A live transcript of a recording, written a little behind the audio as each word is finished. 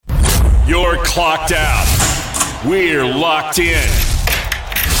You're clocked out. We're locked in.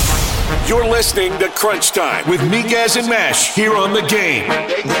 You're listening to Crunch Time with Miguez and Mesh here on The Game.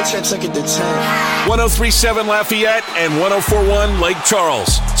 103.7 Lafayette and 104.1 Lake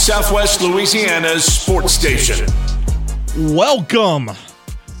Charles, Southwest Louisiana's sports station. Welcome.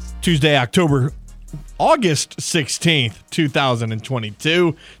 Tuesday, August 16th,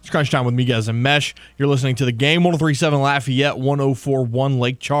 2022. It's Crunch Time with Miguez and Mesh. You're listening to The Game. 103.7 Lafayette, 104.1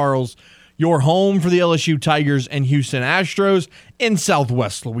 Lake Charles. Your home for the LSU Tigers and Houston Astros in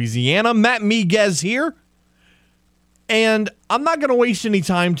Southwest Louisiana. Matt Miguez here. And I'm not going to waste any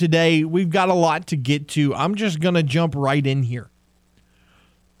time today. We've got a lot to get to. I'm just going to jump right in here.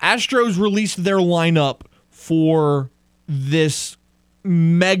 Astros released their lineup for this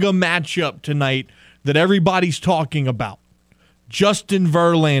mega matchup tonight that everybody's talking about. Justin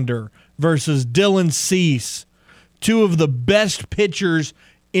Verlander versus Dylan Cease. Two of the best pitchers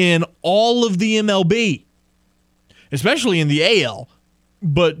in all of the MLB, especially in the AL,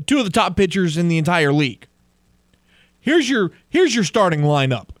 but two of the top pitchers in the entire league. Here's your starting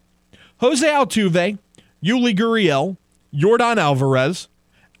lineup. Jose Altuve, Yuli Gurriel, Yordan Alvarez,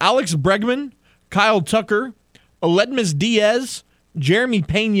 Alex Bregman, Kyle Tucker, Aledmys Diaz, Jeremy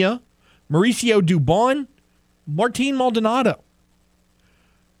Pena, Mauricio Dubon, Martin Maldonado.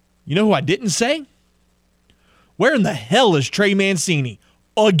 You know who I didn't say? Where in the hell is Trey Mancini?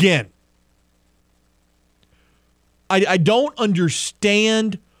 Again. I don't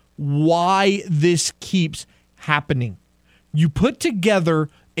understand why this keeps happening. You put together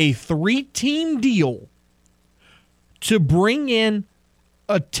a 3-team deal to bring in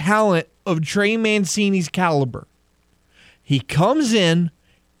a talent of Trey Mancini's caliber. He comes in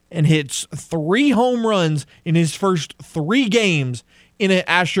and hits 3 home runs in his first 3 games in an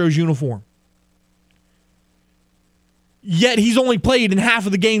Astros uniform. Yet he's only played in half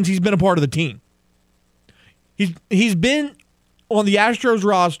of the games he's been a part of the team. He's been on the Astros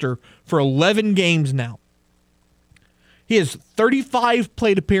roster for 11 games now. He has 35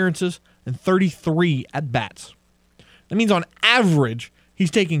 plate appearances and 33 at-bats. That means on average, he's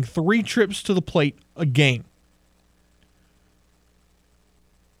taking 3 trips to the plate a game.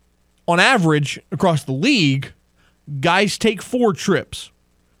 On average, across the league, guys take 4 trips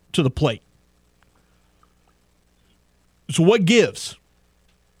to the plate. So what gives?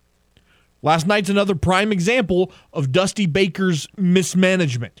 Last night's another prime example of Dusty Baker's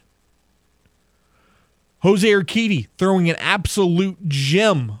mismanagement. Jose Urquidy throwing an absolute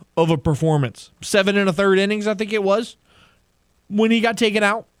gem of a performance. 7 1/3 innings, I think it was, when he got taken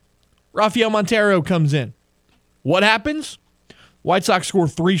out. Rafael Montero comes in. What happens? White Sox score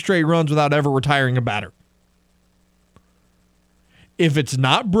 3 straight runs without ever retiring a batter. If it's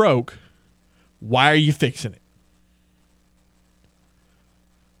not broke, why are you fixing it?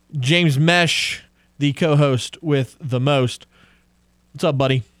 James Mesh, the co-host with the most. What's up,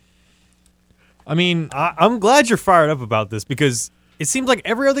 buddy? I mean, I'm glad you're fired up about this because it seems like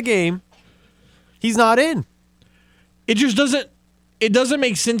every other game, he's not in. It just doesn't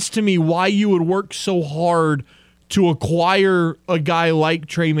make sense to me why you would work so hard to acquire a guy like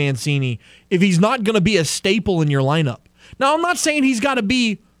Trey Mancini if he's not going to be a staple in your lineup. Now, I'm not saying he's got to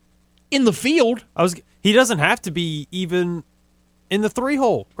be in the field. He doesn't have to be even in the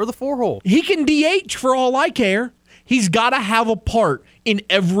 3-hole or the 4-hole. He can DH for all I care. He's got to have a part in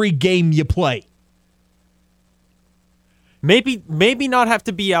every game you play. Maybe not have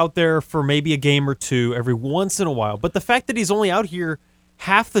to be out there for maybe a game or 2 every once in a while. But the fact that he's only out here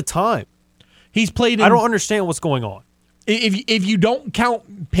half the time, he's played. I don't understand what's going on. If you don't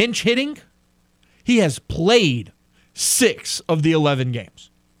count pinch hitting, he has played 6 of the 11 games.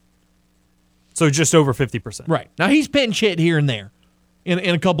 So just over 50%. Right. Now he's pinch hit here and there in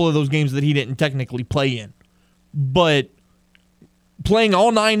a couple of those games that he didn't technically play in. But playing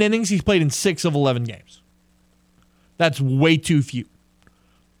all 9 innings, he's played in 6 of 11 games. That's way too few.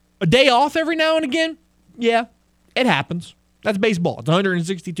 A day off every now and again? Yeah, it happens. That's baseball. It's a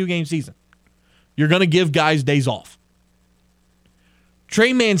 162-game season. You're going to give guys days off.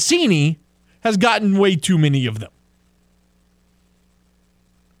 Trey Mancini has gotten way too many of them.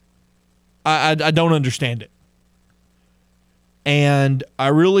 I don't understand it. And I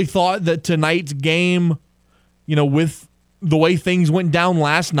really thought that tonight's game, with the way things went down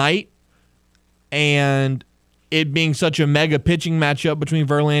last night and it being such a mega pitching matchup between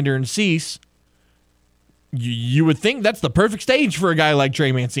Verlander and Cease, you would think that's the perfect stage for a guy like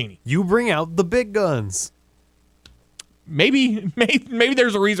Trey Mancini. You bring out the big guns. Maybe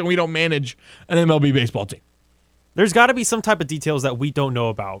there's a reason we don't manage an MLB baseball team. There's got to be some type of details that we don't know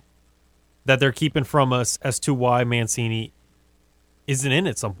about that they're keeping from us as to why Mancini isn't in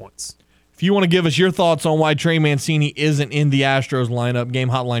at some points. If you want to give us your thoughts on why Trey Mancini isn't in the Astros lineup, game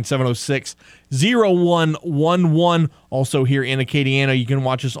hotline 706-0111. Also here in Acadiana, you can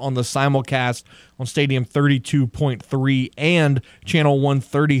watch us on the simulcast on Stadium 32.3 and Channel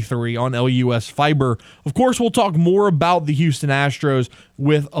 133 on LUS Fiber. Of course, we'll talk more about the Houston Astros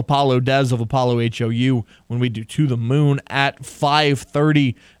with Apollo Dez of Apollo HOU when we do To the Moon at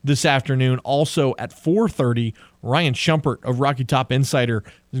 5:30 this afternoon. Also at 4:30, Ryan Shumpert of Rocky Top Insider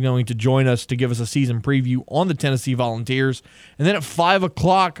is going to join us to give us a season preview on the Tennessee Volunteers. And then at 5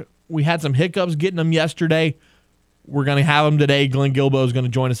 o'clock, we had some hiccups getting them yesterday. We're going to have them today. Glenn Gilbo is going to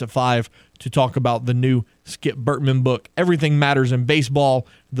join us at 5 to talk about the new Skip Bertman book, Everything Matters in Baseball,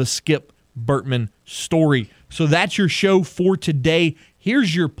 the Skip Bertman Story. So that's your show for today.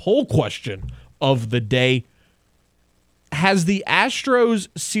 Here's your poll question of the day. Has the Astros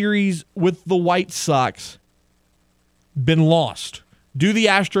series with the White Sox been lost? Do the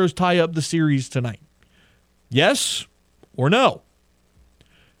Astros tie up the series tonight? Yes or no?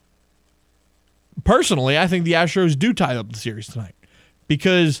 Personally, I think the Astros do tie up the series tonight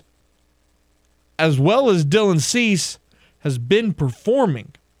because as well as Dylan Cease has been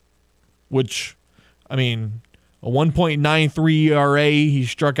performing, which, I mean, a 1.93 ERA, he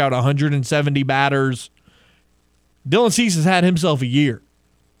struck out 170 batters. Dylan Cease has had himself a year.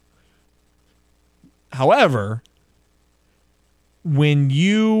 However,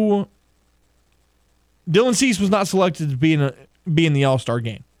 Dylan Cease was not selected to be in the All-Star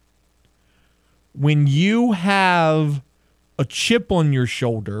game. When you have a chip on your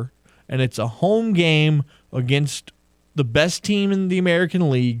shoulder and it's a home game against the best team in the American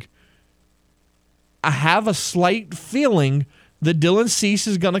League, I have a slight feeling that Dylan Cease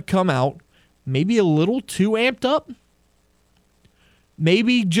is going to come out maybe a little too amped up,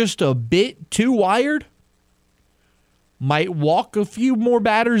 maybe just a bit too wired, might walk a few more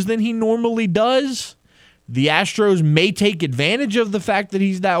batters than he normally does. The Astros may take advantage of the fact that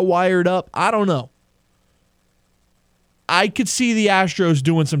he's that wired up. I don't know. I could see the Astros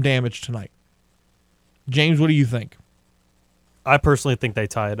doing some damage tonight. James, what do you think? I personally think they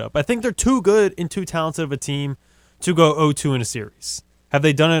tie it up. I think they're too good and too talented of a team to go 0-2 in a series. Have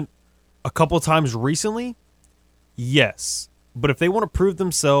they done it a couple times recently? Yes. But if they want to prove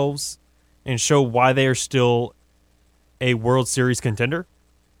themselves and show why they are still a World Series contender,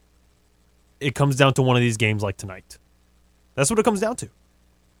 it comes down to one of these games like tonight. That's what it comes down to.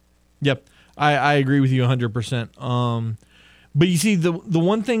 Yep, I agree with you 100%. But you see, the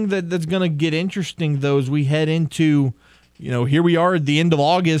one thing that's going to get interesting, though, as we head into, here we are at the end of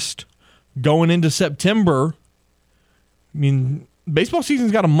August, going into September. I mean, baseball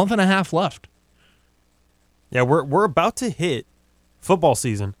season's got a month and a half left. Yeah, we're about to hit football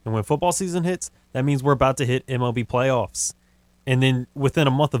season. And when football season hits, that means we're about to hit MLB playoffs. And then within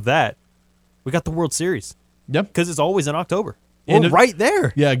a month of that, we got the World Series. Yep. Because it's always in October. We're right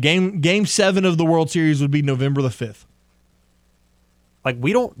there. Yeah, game 7 of the World Series would be November the 5th.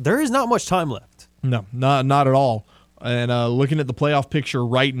 There is not much time left. No, not at all. And looking at the playoff picture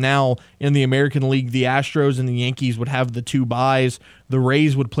right now in the American League, the Astros and the Yankees would have the 2 byes. The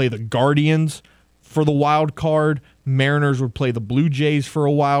Rays would play the Guardians for the wild card. Mariners would play the Blue Jays for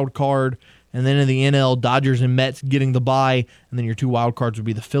a wild card. And then in the NL, Dodgers and Mets getting the bye. And then your 2 wild cards would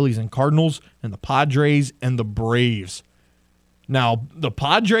be the Phillies and Cardinals and the Padres and the Braves. Now, the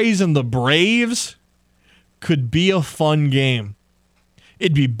Padres and the Braves could be a fun game.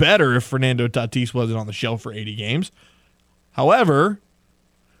 It'd be better if Fernando Tatis wasn't on the shelf for 80 games. However,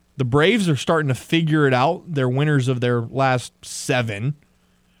 the Braves are starting to figure it out. They're winners of their last 7.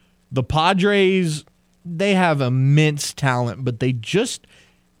 The Padres, they have immense talent, but they just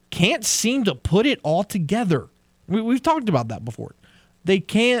can't seem to put it all together. We've talked about that before. They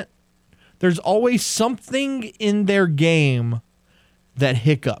can't. There's always something in their game that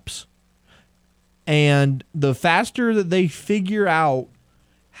hiccups. And the faster that they figure out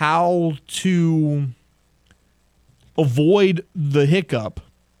how to avoid the hiccup,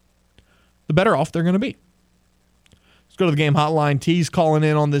 the better off they're going to be. Let's go to the game hotline. T's calling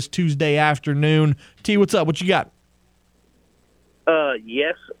in on this Tuesday afternoon. T, what's up? What you got?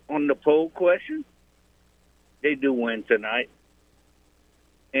 Yes, on the poll question, they do win tonight.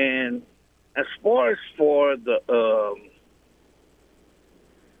 And as far as for the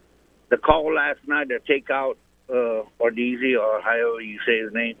call last night to take out Ordizzi, or however you say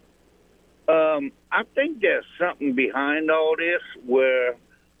his name, I think there's something behind all this where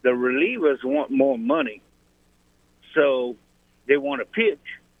the relievers want more money. So they want to pitch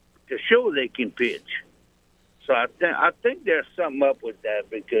to show they can pitch. So I think there's something up with that,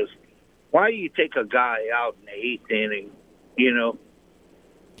 because why do you take a guy out in the 8th inning,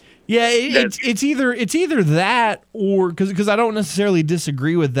 Yeah, it's either that or because I don't necessarily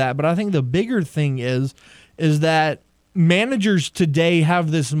disagree with that, but I think the bigger thing is that managers today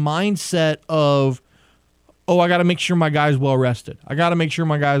have this mindset of, oh, I got to make sure my guy's well rested. I can't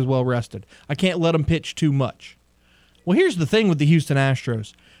let him pitch too much. Well, here's the thing with the Houston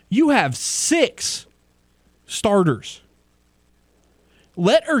Astros. You have 6 starters.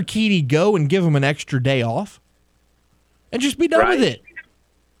 Let Urquidy go and give him an extra day off and just be done with it.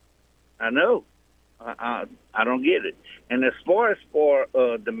 I know. I don't get it. And as far as for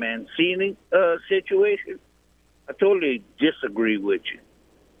the Mancini situation, I totally disagree with you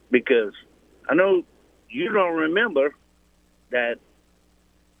because I know you don't remember that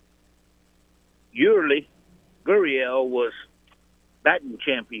Yuli Gurriel was batting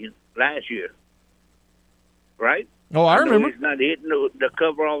champion last year, right? Oh, I remember. He's not hitting the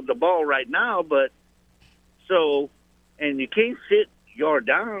cover off the ball right now, but and you can't sit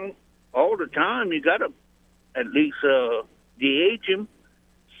Yordan all the time. You got to at least DH him.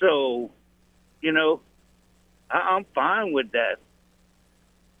 So, I'm fine with that.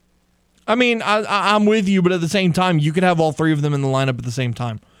 I mean, I'm with you, but at the same time, you could have all 3 of them in the lineup at the same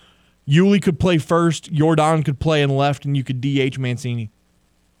time. Yuli could play first, Yordan could play in left, and you could DH Mancini.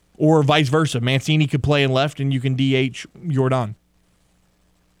 Or vice versa. Mancini could play in left, and you can DH Yordan.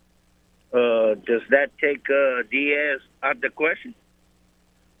 Does that take Diaz out of the question?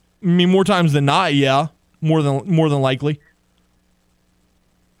 I mean, more times than not, yeah. More than likely.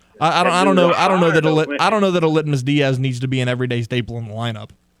 I don't know that a Litmus Diaz needs to be an everyday staple in the lineup.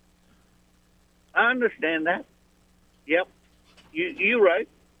 I understand that. Yep, you're right.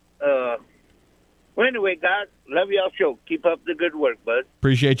 Well, anyway, guys, love y'all show. Keep up the good work, bud.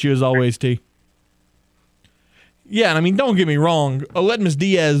 Appreciate you as always, T. Yeah, and I mean, don't get me wrong. Aledmus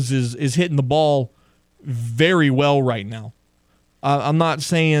Diaz is hitting the ball very well right now. I'm not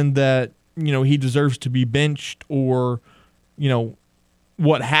saying that he deserves to be benched or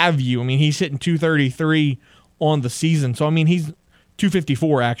what have you. I mean, he's hitting 233 on the season, so I mean he's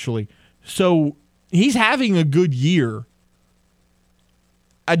 254 actually. So he's having a good year.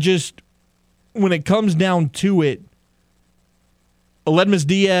 When it comes down to it, Aledmus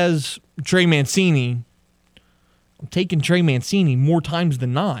Diaz, Trey Mancini, I'm taking Trey Mancini more times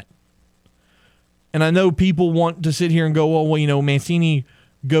than not. And I know people want to sit here and go, well, Mancini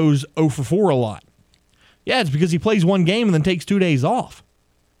goes 0 for 4 a lot. Yeah, it's because he plays one game and then takes 2 days off.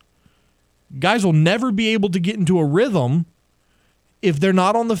 Guys will never be able to get into a rhythm if they're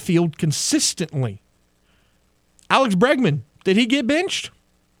not on the field consistently. Alex Bregman, did he get benched?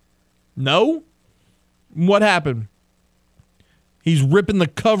 No. What happened? He's ripping the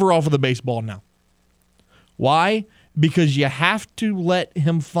cover off of the baseball now. Why? Because you have to let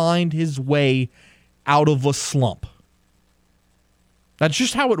him find his way out of a slump. That's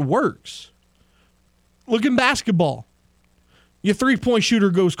just how it works. Look in basketball. Your three-point shooter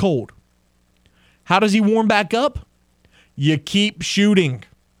goes cold. How does he warm back up? You keep shooting.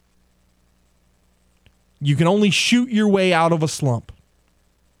 You can only shoot your way out of a slump.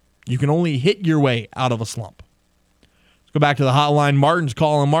 You can only hit your way out of a slump. Let's go back to the hotline. Martin's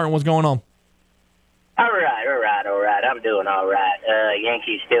calling. Martin, what's going on? All right. I'm doing all right.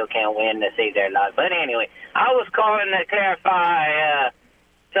 Yankees still can't win to save their lives. But anyway, I was calling to clarify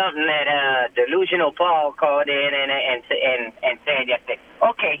something that Delusional Paul called in and said yesterday.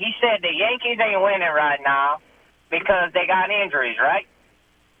 Okay, he said the Yankees ain't winning right now because they got injuries, right?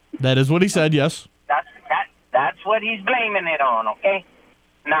 That is what he said, yes. That's what he's blaming it on, okay?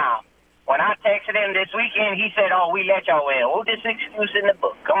 Now, when I texted him this weekend, he said, we let y'all win. Oldest excuse in the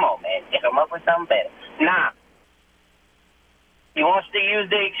book. Come on, man. Come up with something better. Now, he wants to use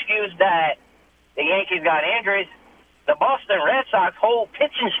the excuse that the Yankees got injuries. The Boston Red Sox whole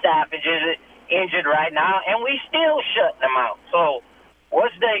pitching staff is injured right now, and we still shut them out. So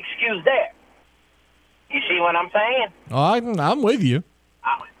what's the excuse there? You see what I'm saying? I'm with you.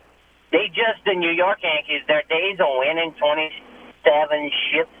 The New York Yankees, their days of winning 27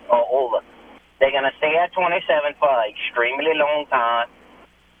 ships are over. They're going to stay at 27 for an extremely long time,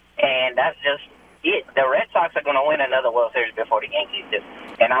 and that's just it. The Red Sox are going to win another World Series before the Yankees do,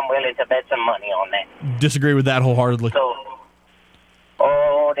 and I'm willing to bet some money on that. Disagree with that wholeheartedly. So,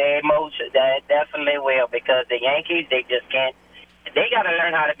 they definitely will, because the Yankees, they just can't. They got to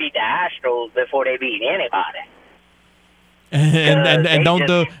learn how to beat the Astros before they beat anybody. And don't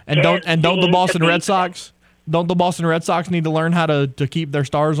the Boston Red Sox? Don't the Boston Red Sox need to learn how to keep their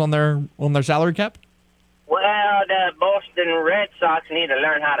stars on their salary cap? Well, the Boston Red Sox need to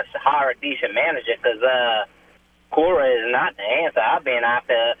learn how to hire a decent manager, because Cora is not the answer. I've been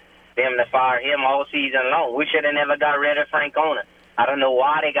after them to fire him all season long. We should have never got rid of Francona. I don't know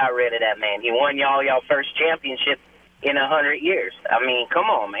why they got rid of that man. He won y'all first championship in 100 years. I mean, come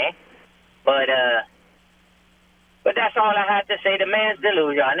on, man. But that's all I had to say. The man's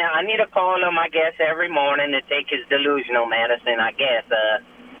delusional. Now, I need to call him, I guess, every morning to take his delusional medicine. I guess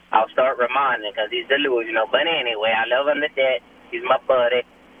I'll start reminding because he's delusional. But anyway, I love him to death. He's my buddy.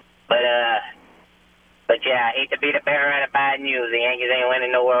 But yeah, I hate to be the bearer of bad news. The Yankees ain't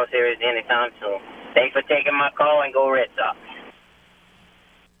winning no World Series anytime soon. Thanks for taking my call, and go Red Sox.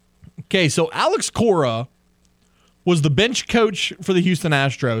 Okay, so Alex Cora was the bench coach for the Houston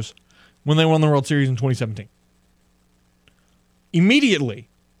Astros when they won the World Series in 2017. Immediately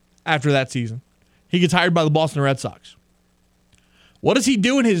after that season, he gets hired by the Boston Red Sox. What does he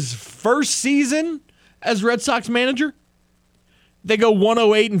do in his first season as Red Sox manager? They go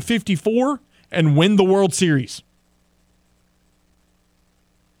 108-54 and win the World Series.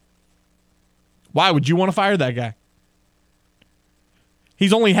 Why would you want to fire that guy?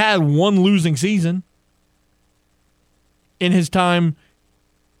 He's only had one losing season in his time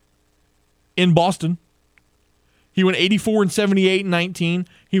in Boston. He went 84-78 in 19.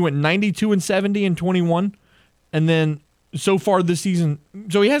 He went 92-70 in 21. And then so far this season,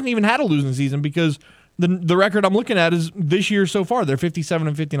 so he hasn't even had a losing season because the record I'm looking at is this year so far. They're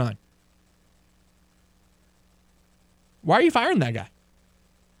 57-59. Why are you firing that guy?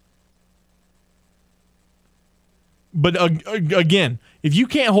 But again, if you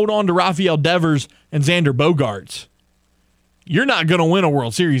can't hold on to Rafael Devers and Xander Bogaerts, you're not going to win a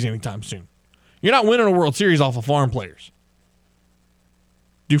World Series anytime soon. You're not winning a World Series off of farm players.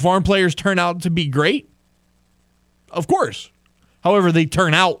 Do farm players turn out to be great? Of course. However, they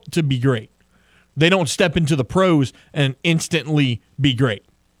turn out to be great. They don't step into the pros and instantly be great.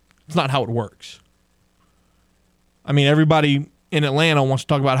 It's not how it works. I mean, everybody in Atlanta wants to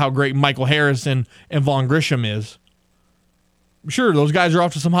talk about how great Michael Harrison and Vaughn Grisham is. Sure, those guys are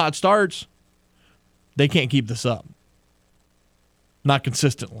off to some hot starts. They can't keep this up. Not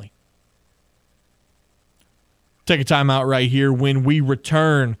consistently. Take a timeout right here. When we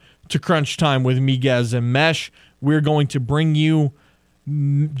return to Crunch Time with Miguez and Mesh, we're going to bring you...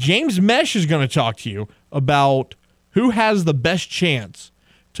 James Mesh is going to talk to you about who has the best chance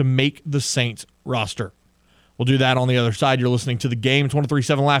to make the Saints roster. We'll do that on the other side. You're listening to The Game. It's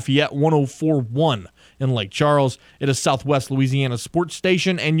 103.7 Lafayette, 104.1 in Lake Charles. It is Southwest Louisiana sports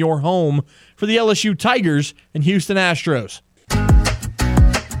station and your home for the LSU Tigers and Houston Astros.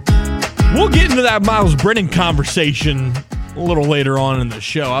 We'll get into that Miles Brennan conversation a little later on in the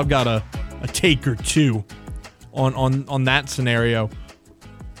show. I've got a take or two on that scenario.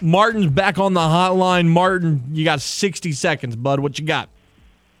 Martin's back on the hotline. Martin, you got 60 seconds, bud. What you got?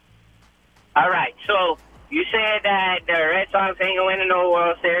 All right, so you said that the Red Sox ain't going to win no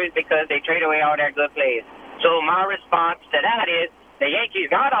World Series because they trade away all their good players. So my response to that is the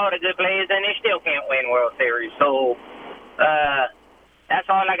Yankees got all the good players and they still can't win World Series. So that's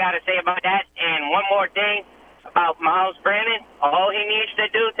all I got to say about that. And one more thing about Miles Brennan. All he needs to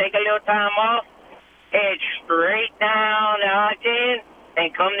do, take a little time off, head straight down the I-10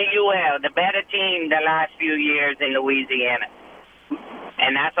 and come to UL, the better team the last few years in Louisiana.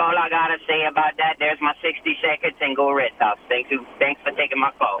 And that's all I got to say about that. There's my 60 seconds, and go Red Sox. Thank you. Thanks for taking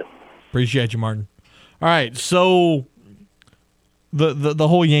my call. Appreciate you, Martin. All right, so the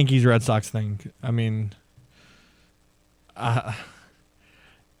whole Yankees-Red Sox thing, I mean, the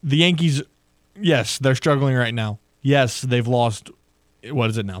Yankees, yes, they're struggling right now. Yes, they've lost, what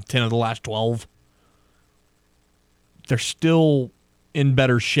is it now, 10 of the last 12? They're still in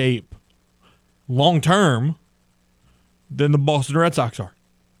better shape long-term than the Boston Red Sox are.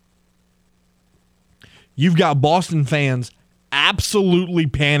 You've got Boston fans absolutely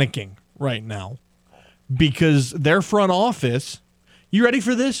panicking right now because their front office, you ready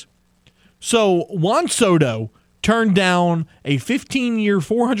for this? So Juan Soto turned down a 15-year,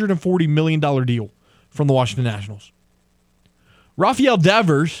 $440 million deal from the Washington Nationals. Rafael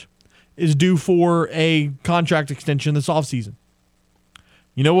Devers is due for a contract extension this offseason.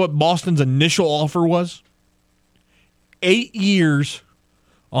 You know what Boston's initial offer was? 8 years,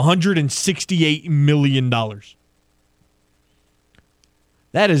 $168 million.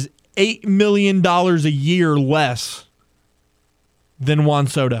 That is $8 million a year less than Juan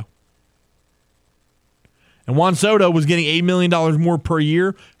Soto. And Juan Soto was getting $8 million more per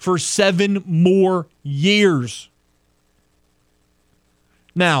year for 7 more years.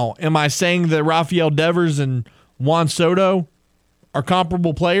 Now, am I saying that Rafael Devers and Juan Soto are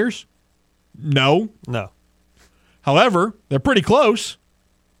comparable players? No. However, they're pretty close.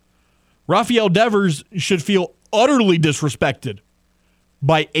 Rafael Devers should feel utterly disrespected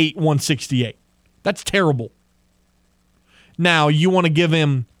by 168. That's terrible. Now, you want to give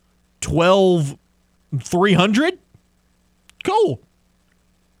him 12,300? Cool.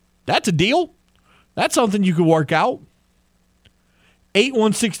 That's a deal. That's something you could work out.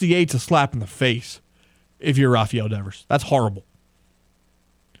 8,168's a slap in the face if you're Rafael Devers. That's horrible.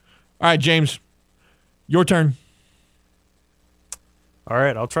 All right, James, your turn. All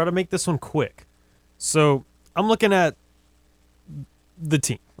right, I'll try to make this one quick. So I'm looking at the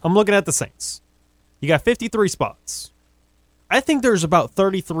team. I'm looking at the Saints. You got 53 spots. I think there's about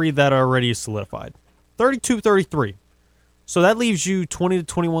 33 that are already solidified. 32, 33. So that leaves you 20 to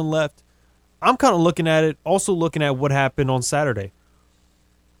 21 left. I'm kind of looking at it, also looking at what happened on Saturday.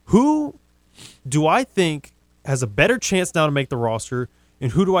 Who do I think has a better chance now to make the roster,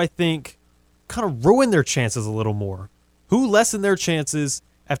 and who do I think kind of ruined their chances a little more? Who lessened their chances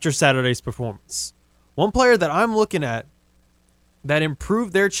after Saturday's performance? One player that I'm looking at that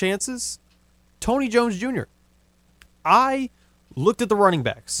improved their chances, Tony Jones Jr. I looked at the running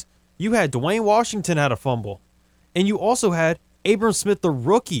backs. You had Dwayne Washington had a fumble, and you also had Abram Smith, the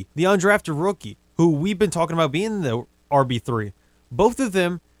rookie, the undrafted rookie, who we've been talking about being the RB3. Both of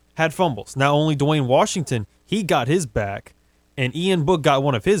them had fumbles. Not only Dwayne Washington, he got his back, and Ian Book got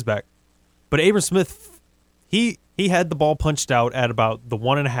one of his back. But Abram Smith, he had the ball punched out at about the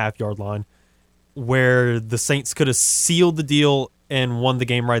 1.5-yard line, where the Saints could have sealed the deal and won the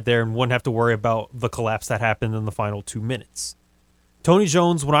game right there and wouldn't have to worry about the collapse that happened in the final 2 minutes. Tony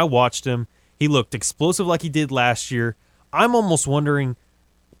Jones, when I watched him, he looked explosive like he did last year. I'm almost wondering,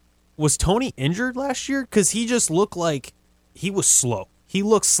 was Tony injured last year? Because he just looked like he was slow. He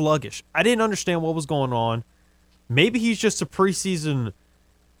looked sluggish. I didn't understand what was going on. Maybe he's just a preseason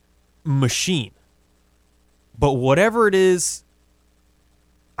machine. But whatever it is,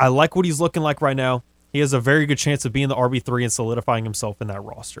 I like what he's looking like right now. He has a very good chance of being the RB3 and solidifying himself in that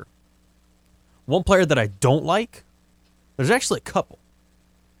roster. One player that I don't like, there's actually a couple.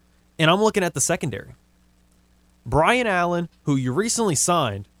 And I'm looking at the secondary. Brian Allen, who you recently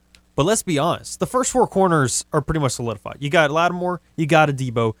signed, but let's be honest, the first 4 corners are pretty much solidified. You got Lattimore, you got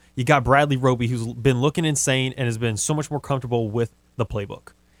Adebo, you got Bradley Roby, who's been looking insane and has been so much more comfortable with the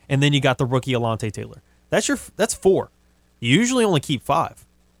playbook. And then you got the rookie Alontae Taylor. That's 4. You usually only keep 5.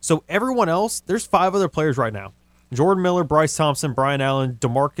 So everyone else, there's 5 other players right now. Jordan Miller, Bryce Thompson, Brian Allen,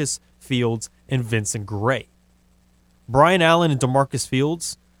 DeMarcus Fields, and Vincent Gray. Brian Allen and DeMarcus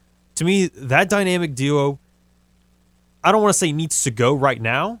Fields, to me, that dynamic duo, I don't want to say needs to go right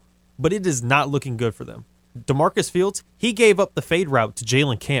now, but it is not looking good for them. DeMarcus Fields, he gave up the fade route to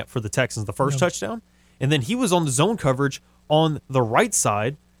Jalen Camp for the Texans, the first touchdown, and then he was on the zone coverage on the right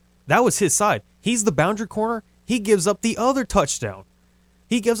side. That was his side. He's the boundary corner. He gives up the other touchdown.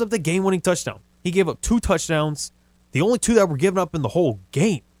 He gives up the game-winning touchdown. He gave up 2 touchdowns, the only 2 that were given up in the whole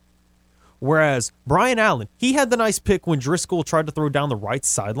game. Whereas Brian Allen, he had the nice pick when Driscoll tried to throw down the right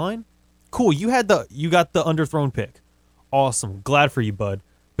sideline. Cool, you got the underthrown pick. Awesome, glad for you, bud.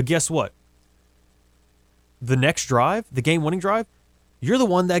 But guess what? The next drive, the game-winning drive, you're the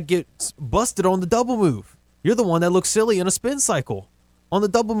one that gets busted on the double move. You're the one that looks silly in a spin cycle on the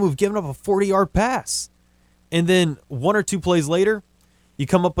double move, giving up a 40-yard pass. And then 1 or 2 plays later, you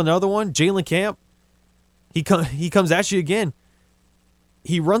come up another one. Jalen Camp, he comes at you again.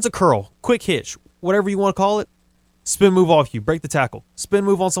 He runs a curl, quick hitch, whatever you want to call it. Spin move off you, break the tackle. Spin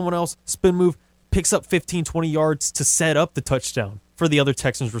move on someone else. Spin move, picks up 15, 20 yards to set up the touchdown for the other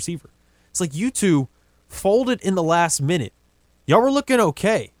Texans receiver. It's like you two folded in the last minute. Y'all were looking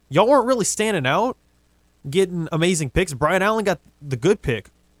okay. Y'all weren't really standing out, getting amazing picks. Brian Allen got the good pick.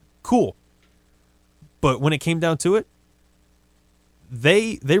 Cool. But when it came down to it,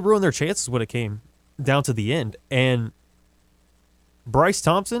 they ruined their chances when it came down to the end. And Bryce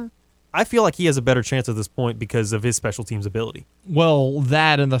Thompson, I feel like he has a better chance at this point because of his special teams ability. Well,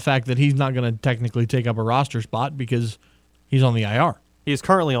 that and the fact that he's not going to technically take up a roster spot because he's on the IR. He is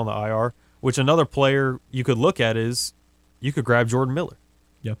currently on the IR, which another player you could look at is you could grab Jordan Miller.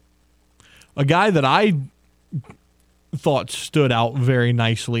 Yep. A guy that I thought stood out very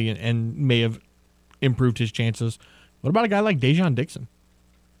nicely and may have improved his chances. What about a guy like Dejon Dixon?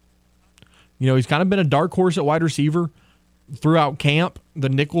 You know, he's kind of been a dark horse at wide receiver throughout camp, the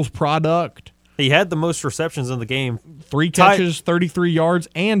Nichols product. He had the most receptions in the game. 3 catches, 33 yards,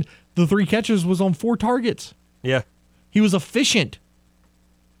 and the 3 catches was on 4 targets. Yeah. He was efficient.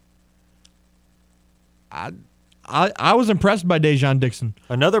 I was impressed by Dejon Dixon.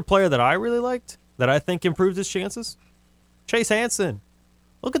 Another player that I really liked, that I think improved his chances, Chase Hansen.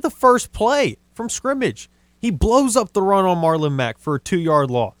 Look at the first play from scrimmage. He blows up the run on Marlon Mack for a 2-yard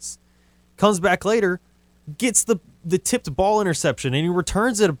loss. Comes back later, gets the tipped ball interception, and he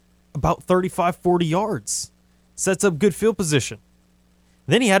returns it about 35, 40 yards. sets up good field position.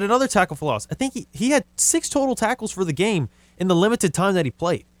 Then he had another tackle for loss. I think he had 6 total tackles for the game in the limited time that he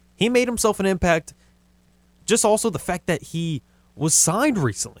played. He made himself an impact. Just also the fact that he was signed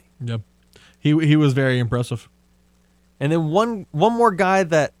recently. Yep. He was very impressive. And then one more guy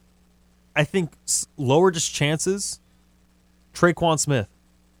that I think lowered his chances, Traquan Smith.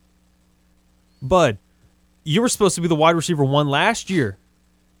 Bud, you were supposed to be the wide receiver 1 last year.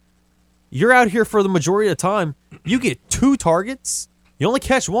 You're out here for the majority of the time. You get 2 targets. You only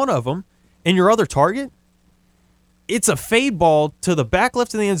catch 1 of them. And your other target, it's a fade ball to the back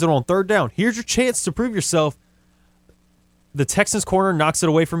left of the end zone on 3rd down. Here's your chance to prove yourself. The Texans corner knocks it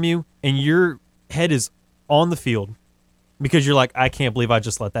away from you, and your head is on the field because you're like, I can't believe I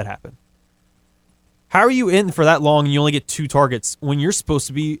just let that happen. How are you in for that long and you only get 2 targets when you're supposed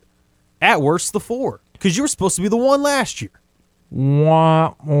to be, at worst, the 4? Because you were supposed to be the 1 last year.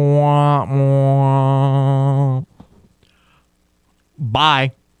 Wah, wah, wah.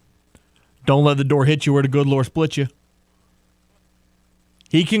 Bye. Don't let the door hit you where the good Lord split you.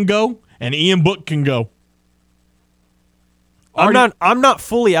 He can go, and Ian Book can go. I'm not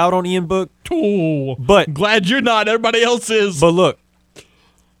fully out on Ian Book. Oh, but glad you're not. Everybody else is. But look,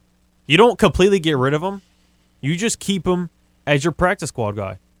 you don't completely get rid of him. You just keep him as your practice squad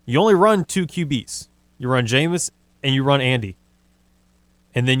guy. You only run 2 QBs. You run Jameis and you run Andy.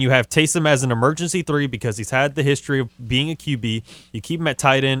 And then you have Taysom as an emergency 3 because he's had the history of being a QB. You keep him at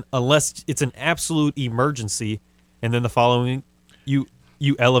tight end unless it's an absolute emergency. And then the following, you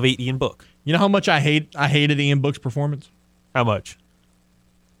elevate Ian Book. You know how much I hated Ian Book's performance? How much?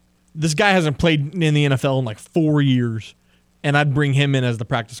 This guy hasn't played in the NFL in like 4 years, and I'd bring him in as the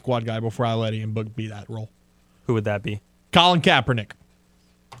practice squad guy before I let Ian Book be that role. Who would that be? Colin Kaepernick.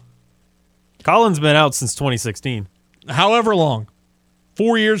 Colin's been out since 2016. However long.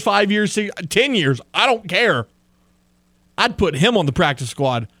 4 years, 5 years, 10 years. I don't care. I'd put him on the practice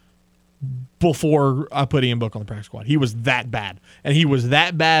squad before I put Ian Book on the practice squad. He was that bad. And he was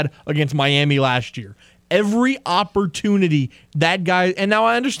that bad against Miami last year. Every opportunity that guy, and now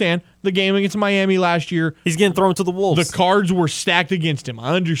I understand the game against Miami last year. He's getting thrown to the wolves. The cards were stacked against him.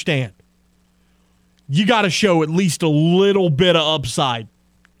 I understand. You got to show at least a little bit of upside.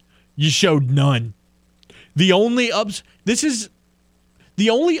 You showed none. The only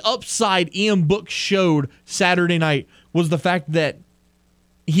upside Ian Book showed Saturday night was the fact that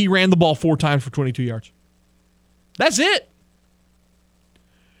he ran the ball 4 times for 22 yards. That's it.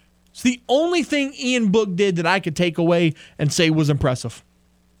 It's the only thing Ian Book did that I could take away and say was impressive.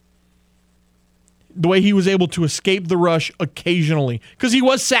 The way he was able to escape the rush occasionally, because he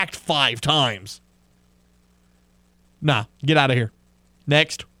was sacked 5 times. Nah, get out of here.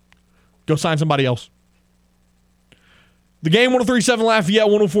 Next. Go sign somebody else. The game 103.7 Lafayette,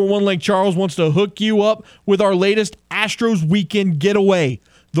 104.1 Lake Charles wants to hook you up with our latest Astros weekend getaway.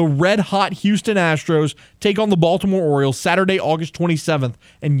 The red-hot Houston Astros take on the Baltimore Orioles Saturday, August 27th,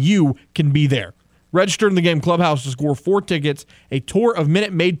 and you can be there. Register in the game clubhouse to score 4 tickets, a tour of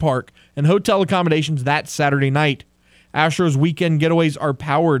Minute Maid Park, and hotel accommodations that Saturday night. Astros weekend getaways are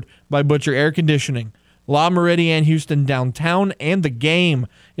powered by Butcher Air Conditioning, La Meridian Houston Downtown, and The Game.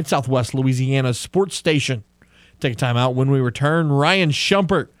 It's Southwest Louisiana's sports station. Take a time out when we return. Ryan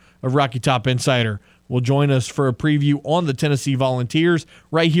Schumpert of Rocky Top Insider will join us for a preview on the Tennessee Volunteers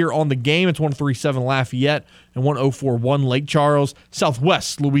right here on The Game. It's 103.7 Lafayette and 104.1 Lake Charles,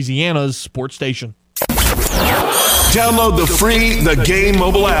 Southwest Louisiana's sports station. Download the free The Game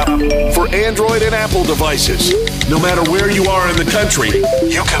mobile app for Android and Apple devices. No matter where you are in the country,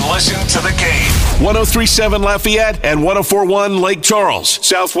 you can listen to The Game. 103.7 Lafayette and 104.1 Lake Charles,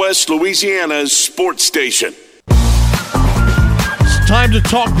 Southwest Louisiana's sports station. Time to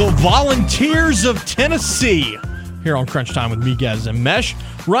talk the Volunteers of Tennessee here on Crunch Time with Miguez and Mesh.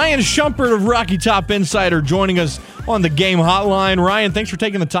 Ryan Schumpert of Rocky Top Insider joining us on the Game Hotline. Ryan, thanks for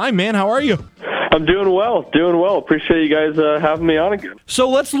taking the time, man. How are you? I'm doing well. Appreciate you guys having me on again. So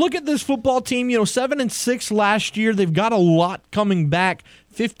let's look at this football team. 7-6 last year. They've got a lot coming back.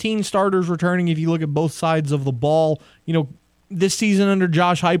 15 starters returning if you look at both sides of the ball. This season under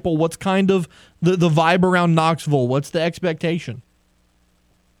Josh Heupel, what's kind of the vibe around Knoxville? What's the expectation?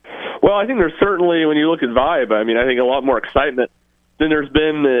 Well, I think there's certainly, when you look at vibe, I think a lot more excitement than there's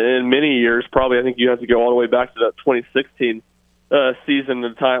been in many years. Probably, I think you have to go all the way back to that 2016 season, the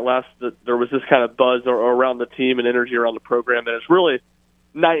time last there was this kind of buzz around the team and energy around the program, and it's really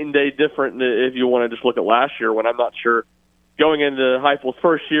night and day different if you want to just look at last year, when I'm not sure, going into Heupel's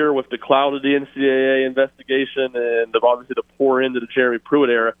first year with the cloud of the NCAA investigation and obviously the pour into the Jeremy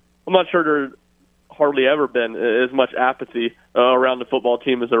Pruitt era, I'm not sure there hardly ever been as much apathy around the football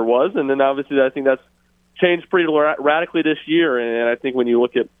team as there was. And then obviously I think that's changed pretty radically this year, and I think when you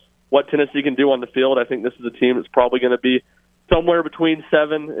look at what Tennessee can do on the field, I think this is a team that's probably going to be somewhere between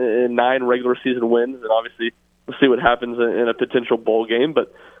 7 and 9 regular season wins, and obviously we'll see what happens in a potential bowl game.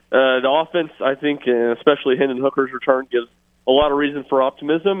 But the offense, I think, and especially Hendon Hooker's return, gives a lot of reason for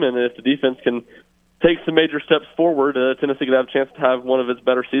optimism, and if the defense can take some major steps forward, Tennessee could have a chance to have one of its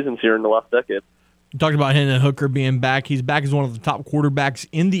better seasons here in the last decade. You talked about Hendon Hooker being back. He's back as one of the top quarterbacks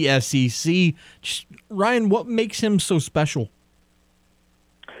in the SEC. Ryan, what makes him so special?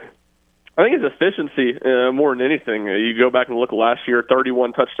 I think it's efficiency more than anything. You go back and look at last year,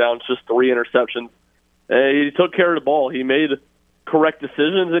 31 touchdowns, just 3 interceptions. He took care of the ball. He made correct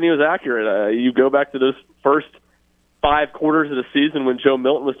decisions, and he was accurate. You go back to those first 5 quarters of the season when Joe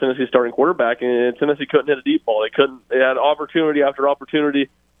Milton was Tennessee's starting quarterback, and Tennessee couldn't hit a deep ball. They had opportunity after opportunity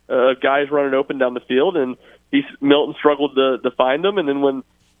of guys running open down the field, and Milton struggled to find them. And then when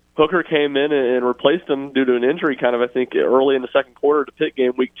Hooker came in and replaced him due to an injury, kind of, I think, early in the second quarter to Pitt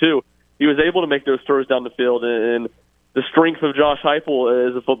game week 2, he was able to make those throws down the field. And the strength of Josh Heupel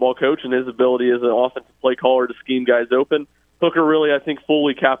as a football coach and his ability as an offensive play caller to scheme guys open, Hooker really, I think,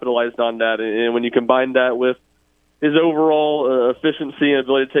 fully capitalized on that. And when you combine that with his overall efficiency and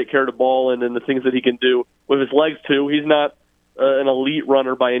ability to take care of the ball and then the things that he can do with his legs, too, he's not an elite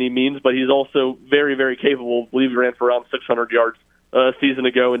runner by any means, but he's also very, very capable. I believe he ran for around 600 yards a season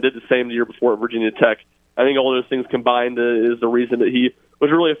ago and did the same the year before at Virginia Tech. I think all those things combined is the reason that he was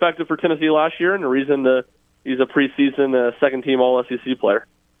really effective for Tennessee last year and the reason that he's a preseason second-team All-SEC player.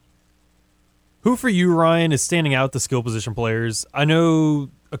 Who for you, Ryan, is standing out the skill position players? I know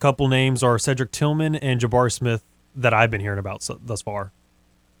a couple names are Cedric Tillman and Jabari Smith that I've been hearing about thus far.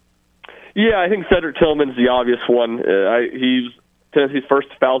 Yeah, I think Cedric Tillman's the obvious one. He's Tennessee's first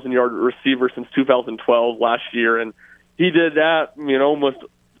 1,000-yard receiver since 2012 last year, and he did that, almost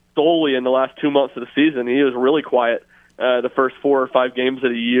solely in the last 2 months of the season. He was really quiet the first 4 or 5 games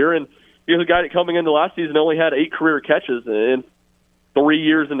of the year, and he was a guy that coming into last season only had 8 career catches in 3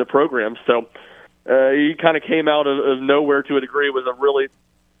 years in the program. So he kind of came out of nowhere to a degree. Was a really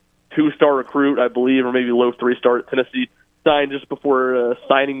 2-star recruit, I believe, or maybe low 3-star at Tennessee. Signed just before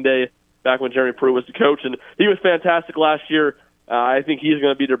signing day back when Jeremy Pruitt was the coach, and he was fantastic last year. I think he's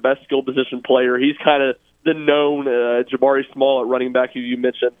going to be their best skill position player. He's kind of the known Jabari Small at running back, who you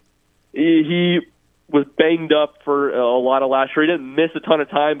mentioned. He was banged up for a lot of last year. He didn't miss a ton of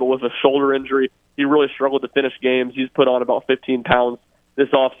time, but with a shoulder injury, he really struggled to finish games. He's put on about 15 pounds this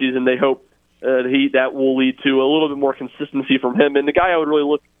offseason. They hope that will lead to a little bit more consistency from him. And the guy I would really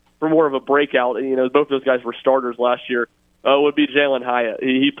look for more of a breakout, both those guys were starters last year, would be Jalen Hyatt.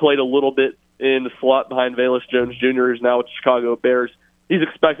 He played a little bit in the slot behind Velus Jones Jr., who's now with the Chicago Bears. He's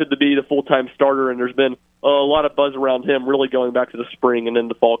expected to be the full-time starter, and there's been a lot of buzz around him really going back to the spring and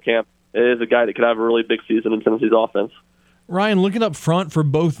into fall camp. Is a guy that could have a really big season in Tennessee's offense. Ryan, looking up front for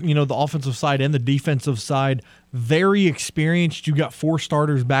both, the offensive side and the defensive side, very experienced. You got 4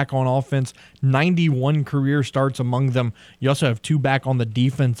 starters back on offense, 91 career starts among them. You also have 2 back on the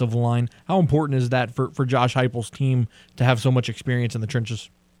defensive line. How important is that for Josh Heupel's team to have so much experience in the trenches?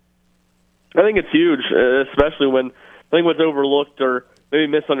 I think it's huge, especially when I think what's overlooked or maybe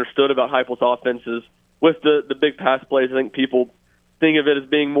misunderstood about Heupel's offense is with the big pass plays. I think people think of it as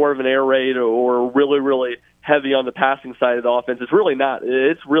being more of an air raid or really, really heavy on the passing side of the offense. It's really not.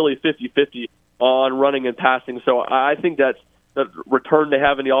 It's really 50-50 on running and passing. So I think that return they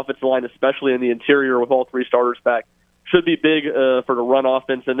have in the offensive line, especially in the interior with all 3 starters back, should be big for the run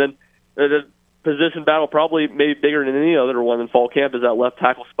offense. And then the position battle probably maybe bigger than any other one in fall camp is that left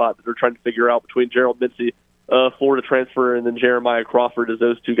tackle spot that they're trying to figure out between Gerald Mincy, Florida transfer, and then Jeremiah Crawford as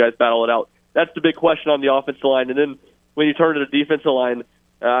those 2 guys battle it out. That's the big question on the offensive line. And then when you turn to the defensive line,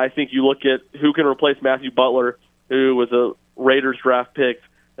 I think you look at who can replace Matthew Butler, who was a Raiders draft pick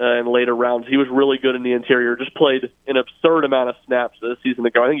in later rounds. He was really good in the interior, just played an absurd amount of snaps a season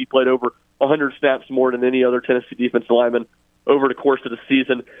ago. I think he played over 100 snaps more than any other Tennessee defensive lineman over the course of the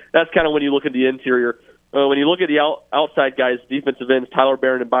season. That's kind of when you look at the interior. When you look at the outside guys, defensive ends, Tyler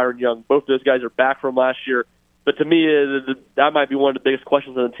Barron and Byron Young, both those guys are back from last year. But to me, that might be one of the biggest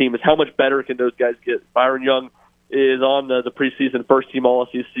questions on the team is how much better can those guys get? Byron Young is on the preseason first-team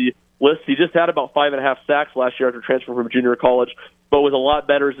All-SEC list. He just had about 5.5 sacks last year after transferring from junior college, but was a lot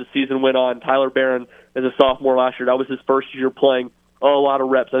better as the season went on. Tyler Barron, as a sophomore last year, that was his first year playing a lot of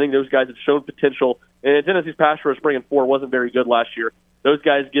reps. I think those guys have shown potential. And Tennessee's pass rush bringing 4 wasn't very good last year. Those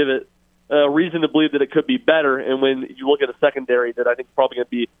guys give it a reason to believe that it could be better. And when you look at a secondary that I think is probably going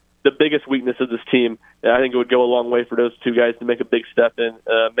to be the biggest weakness of this team, I think it would go a long way for those 2 guys to make a big step and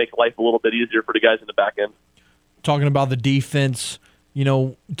make life a little bit easier for the guys in the back end. Talking about the defense,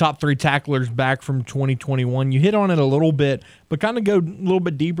 top 3 tacklers back from 2021. You hit on it a little bit, but kind of go a little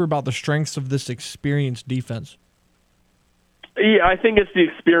bit deeper about the strengths of this experienced defense. Yeah, I think it's the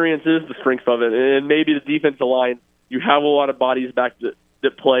experience is the strength of it, and maybe the defensive line. You have a lot of bodies back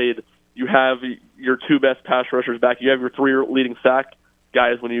that played. You have your 2 best pass rushers back. You have your 3 leading sack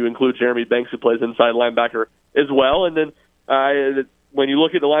guys when you include Jeremy Banks, who plays inside linebacker as well. And then when you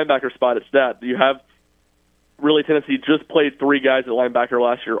look at the linebacker spot, it's that. You have really Tennessee just played 3 guys at linebacker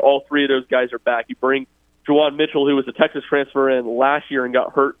last year. All 3 of those guys are back. You bring Juwan Mitchell, who was a Texas transfer in last year and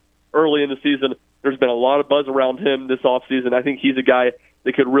got hurt early in the season. There's been a lot of buzz around him this offseason. I think he's a guy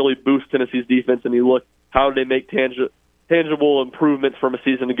that could really boost Tennessee's defense. And you look, how do they make tangible improvements from a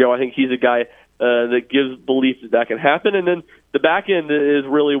season ago? I think he's a guy that gives belief that can happen. And then the back end is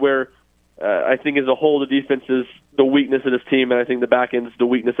really where I think as a whole the defense is the weakness of this team, and I think the back end is the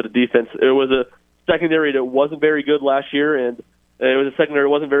weakness of the defense. It was a secondary that wasn't very good last year, and it was a secondary that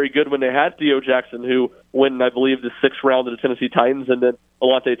wasn't very good when they had Theo Jackson, who went, I believe, the 6th round of the Tennessee Titans, and then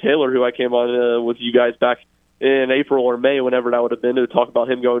Alontae Taylor, who I came on with you guys back in April or May, whenever that would have been, to talk about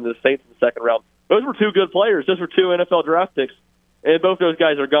him going to the Saints in the 2nd round. Those were 2 good players. Those were 2 NFL draft picks, and both those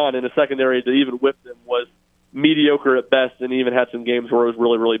guys are gone. In a secondary that even with them was mediocre at best, and even had some games where it was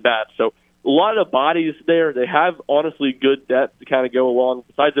really, really bad. So a lot of bodies there. They have, honestly, good depth to kind of go along.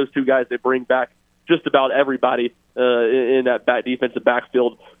 Besides those 2 guys, they bring back just about everybody in that defensive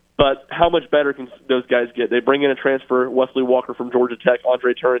backfield. But how much better can those guys get? They bring in a transfer, Wesley Walker from Georgia Tech,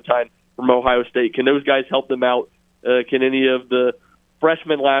 Andre Turrentine from Ohio State. Can those guys help them out? Can any of the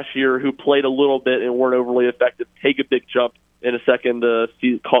freshmen last year who played a little bit and weren't overly effective take a big jump in a second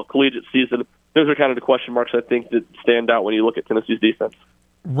collegiate season? Those are kind of the question marks, I think, that stand out when you look at Tennessee's defense.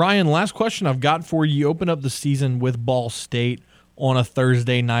 Ryan, last question I've got for you. You open up the season with Ball State on a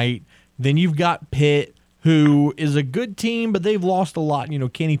Thursday night. Then you've got Pitt, who is a good team, but they've lost a lot.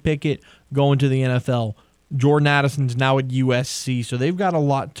 Kenny Pickett going to the NFL. Jordan Addison's now at USC, so they've got a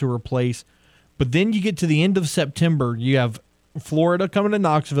lot to replace. But then you get to the end of September. You have Florida coming to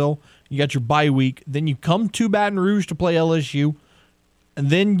Knoxville. You got your bye week. Then you come to Baton Rouge to play LSU. And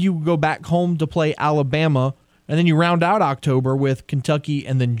then you go back home to play Alabama. And then you round out October with Kentucky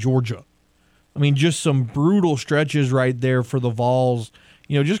and then Georgia. I mean, just some brutal stretches right there for the Vols.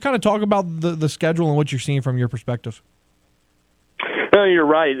 Just kind of talk about the schedule and what you're seeing from your perspective. No, you're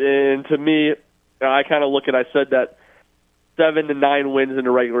right. And to me, I kind of I said that 7 to 9 wins in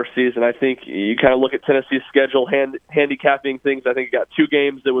the regular season. I think you kind of look at Tennessee's schedule, handicapping things. I think you got 2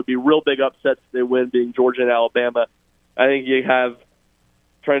 games that would be real big upsets if they win, being Georgia and Alabama. I think you have,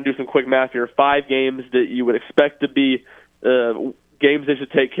 trying to do some quick math here, 5 games that you would expect to be games they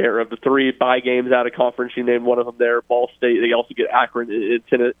should take care of. The 3 bye games out of conference, you named one of them there, Ball State. They also get Akron,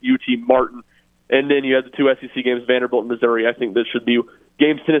 UT Martin. And then you have the 2 SEC games, Vanderbilt and Missouri. I think that should be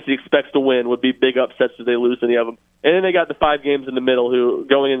games Tennessee expects to win, would be big upsets if they lose any of them. And then they got the 5 games in the middle who,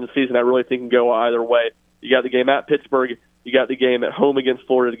 going into the season, I really think can go either way. You got the game at Pittsburgh. You got the game at home against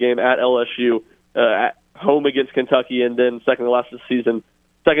Florida, the game at LSU, at home against Kentucky, and then second to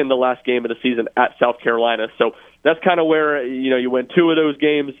last game of the season at South Carolina. So that's kind of where, you win 2 of those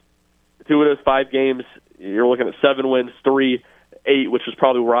games, 2 of those 5 games. You're looking at 7 wins, 3, 8, which is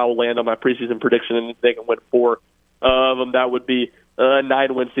probably where I will land on my preseason prediction, and if they can win 4 of them, that would be a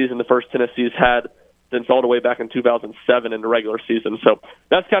 9-win season, the first Tennessee's had since all the way back in 2007 in the regular season. So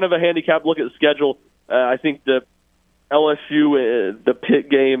that's kind of a handicap look at the schedule. I think the LSU, the Pitt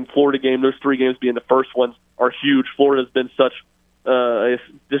game, Florida game, those 3 games being the first ones are huge. Florida's been such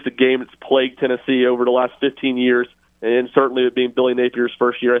just a game that's plagued Tennessee over the last 15 years, and certainly it being Billy Napier's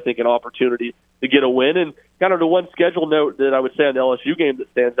first year, I think an opportunity to get a win. And kind of the one schedule note that I would say on the LSU game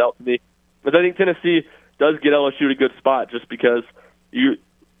that stands out to me is I think Tennessee does get LSU at a good spot just because,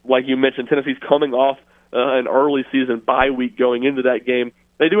 like you mentioned, Tennessee's coming off an early season bye week going into that game.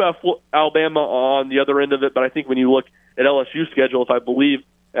 They do have Alabama on the other end of it, but I think when you look at LSU's schedule, if I believe,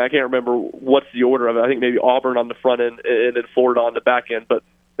 I can't remember what's the order of it. I think maybe Auburn on the front end and then Florida on the back end. But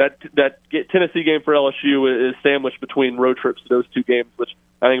that Tennessee game for LSU is sandwiched between road trips to those 2 games, which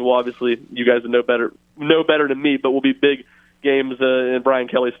I think will obviously, you guys would know better than me, but will be big games in Brian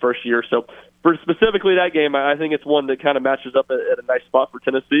Kelly's first year. So for specifically that game, I think it's one that kind of matches up at a nice spot for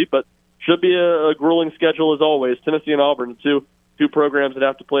Tennessee, but should be a grueling schedule as always. Tennessee and Auburn, two programs that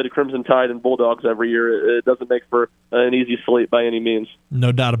have to play the Crimson Tide and Bulldogs every year. It doesn't make for an easy slate by any means.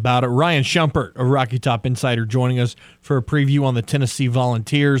 No doubt about it. Ryan Shumpert, a Rocky Top Insider, joining us for a preview on the Tennessee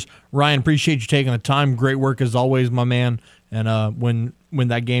Volunteers. Ryan, appreciate you taking the time. Great work as always, my man. And when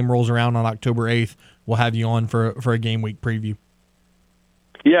that game rolls around on October 8th, we'll have you on for a game week preview.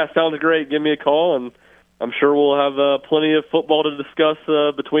 Yeah, sounds great. Give me a call, and I'm sure we'll have plenty of football to discuss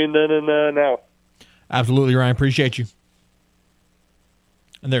between then and now. Absolutely, Ryan. Appreciate you.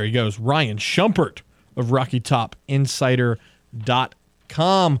 And there he goes, Ryan Shumpert of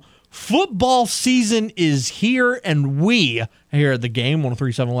RockyTopInsider.com. Football season is here, and we here at the game,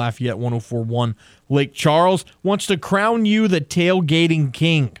 103.7 Lafayette, 104.1 Lake Charles, wants to crown you the tailgating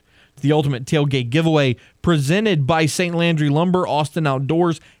king. It's the ultimate tailgate giveaway presented by St. Landry Lumber, Austin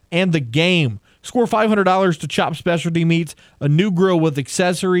Outdoors, and the game. Score $500 to Chop Specialty Meats, a new grill with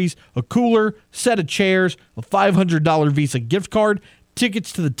accessories, a cooler, set of chairs, a $500 Visa gift card,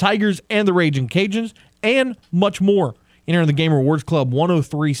 tickets to the Tigers and the Raging Cajuns, and much more. Enter the Game Rewards Club,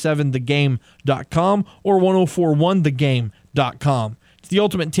 1037thegame.com or 1041thegame.com. It's the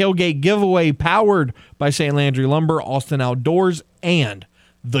ultimate tailgate giveaway powered by St. Landry Lumber, Austin Outdoors, and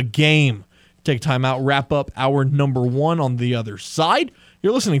the game. Take time out, wrap up hour number 1 on the other side.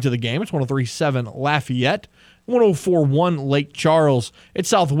 You're listening to the game. It's 103.7 Lafayette, 104.1 Lake Charles. It's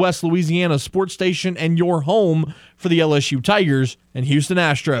Southwest Louisiana's sports station and your home for the LSU Tigers and Houston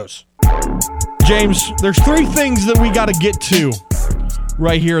Astros. James, there's 3 things that we got to get to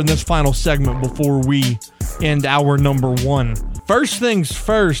right here in this final segment before we end hour number 1. First things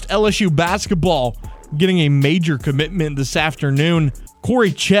first, LSU basketball getting a major commitment this afternoon.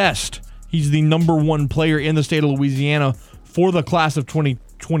 Corey Chest, he's the number 1 player in the state of Louisiana for the class of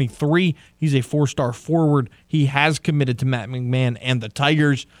 2023. He's a 4-star forward. He has committed to Matt McMahon and the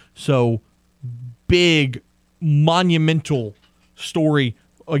Tigers. So big, monumental story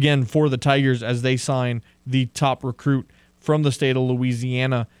again for the Tigers as they sign the top recruit from the state of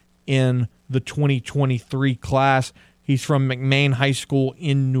Louisiana in the 2023 class. He's from McMahon High School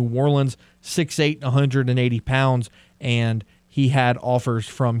in New Orleans, 6'8", 180 pounds, and he had offers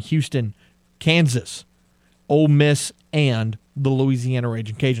from Houston, Kansas, Ole Miss, and the Louisiana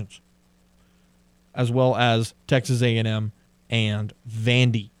Raging Cajuns, as well as Texas A&M and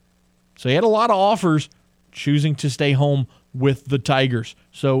Vandy. So he had a lot of offers, choosing to stay home with the Tigers.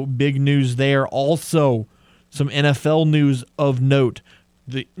 So big news there. Also, some NFL news of note.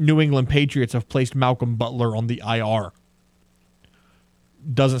 The New England Patriots have placed Malcolm Butler on the IR.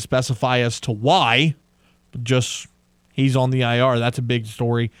 Doesn't specify as to why, but just he's on the IR. That's a big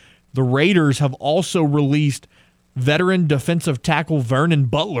story. The Raiders have also released veteran defensive tackle Vernon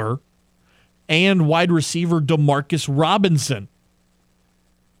Butler and wide receiver DeMarcus Robinson.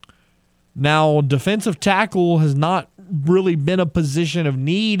 Now, defensive tackle has not really been a position of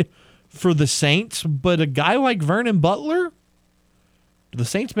need for the Saints, but a guy like Vernon Butler, do the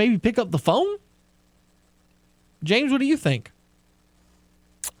Saints maybe pick up the phone? James, what do you think?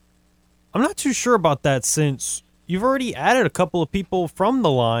 I'm not too sure about that since you've already added a couple of people from the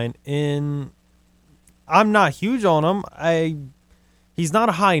line, and I'm not huge on him. He's not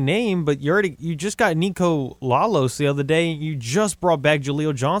a high name, but you just got Nico Lalos the other day. You just brought back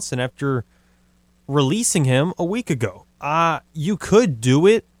Jaleel Johnson after releasing him a week ago. You could do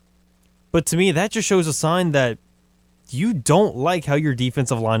it, but to me, that just shows a sign that you don't like how your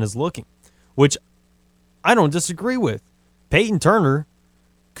defensive line is looking, which I don't disagree with. Peyton Turner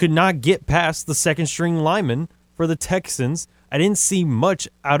could not get past the second-string lineman for the Texans. I didn't see much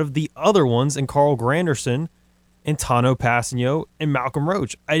out of the other ones in Carl Granderson and Tano Passanio and Malcolm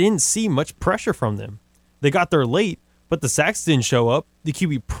Roach. I didn't see much pressure from them. They got there late, but the sacks didn't show up. The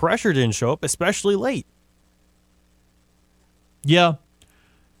QB pressure didn't show up, especially late. Yeah.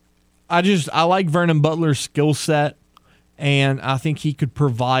 I like Vernon Butler's skill set, and I think he could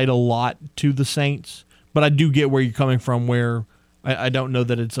provide a lot to the Saints. But I do get where you're coming from, where I don't know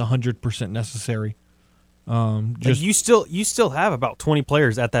that it's 100% necessary. You still have about 20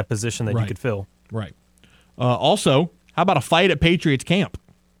 players at that position that you could fill. Right. Also, how about a fight at Patriots camp?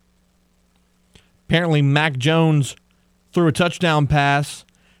 Apparently, Mac Jones threw a touchdown pass,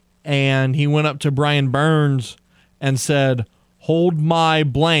 and he went up to Brian Burns and said, "Hold my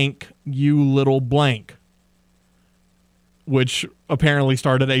blank, you little blank," which apparently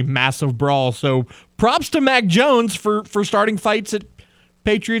started a massive brawl. So props to Mac Jones for starting fights at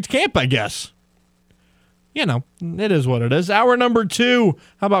Patriots camp, I guess. You know, it is what it is. Hour number 2.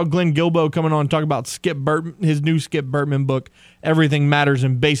 How about Glenn Guilbeau coming on and talk about Skip Bertman, his new Skip Bertman book, Everything Matters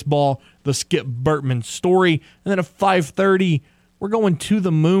in Baseball, the Skip Bertman story. And then at 5:30, we're going to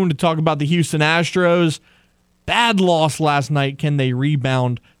the moon to talk about the Houston Astros. Bad loss last night. Can they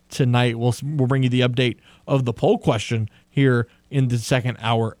rebound tonight? We'll bring you the update of the poll question here in the second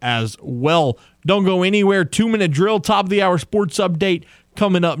hour as well. Don't go anywhere. 2-minute drill, top of the hour sports update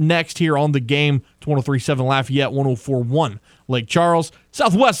coming up next here on the game. It's 103.7 Lafayette, 104.1 Lake Charles,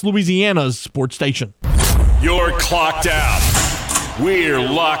 Southwest Louisiana's sports station. You're clocked out. We're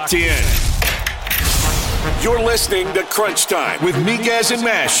locked in. You're listening to Crunch Time with Miguez and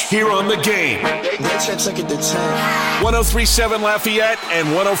Mesh here on The Game. 103.7 Lafayette and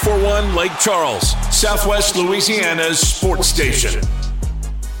 104.1 Lake Charles, Southwest Louisiana's sports station.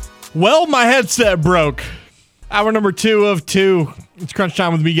 Well, my headset broke. Hour number 2 of 2. It's Crunch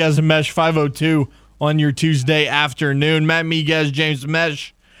Time with Miguez and Mesh, 5:02 on your Tuesday afternoon. Matt Miguez, James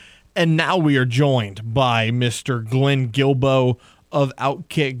Mesh. And now we are joined by Mr. Glenn Guilbeau of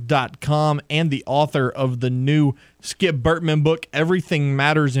Outkick.com and the author of the new Skip Bertman book, Everything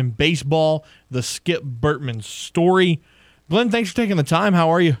Matters in Baseball, the Skip Bertman Story. Glenn, thanks for taking the time. How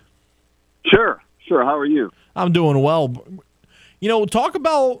are you? Sure. How are you? I'm doing well. You know, talk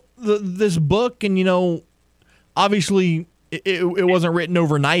about this book, and, you know, obviously it wasn't written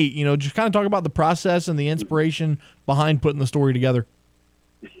overnight. You know, just kind of talk about the process and the inspiration behind putting the story together.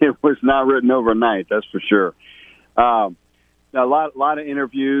 It was not written overnight, that's for sure. A lot of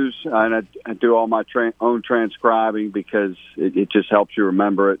interviews, and I do all my own transcribing because it just helps you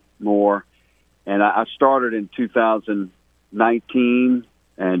remember it more. And I started in 2019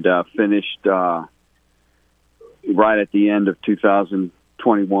 and finished right at the end of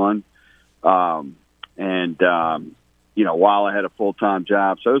 2021. You know, while I had a full-time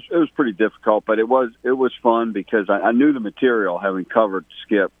job. So it was pretty difficult, but it was fun because I knew the material, having covered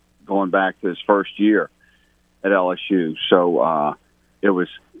Skip going back to his first year at LSU. So that was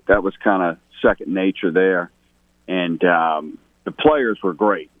kind of second nature there. And the players were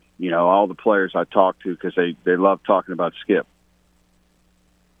great. You know, all the players I talked to, because they love talking about Skip.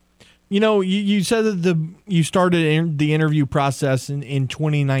 You know, you said that you started the interview process in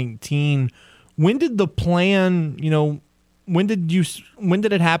 2019. When did the plan, you know, when did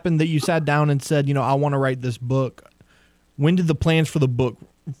it happen that you sat down and said, you know, I want to write this book? When did the plans for the book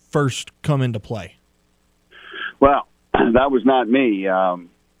first come into play? Well, that was not me.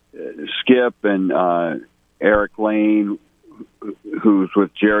 Skip and Eric Lane, who's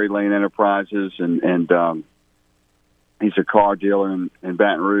with Jerry Lane Enterprises, and he's a car dealer in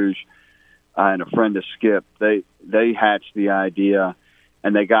Baton Rouge, and a friend of Skip, they hatched the idea.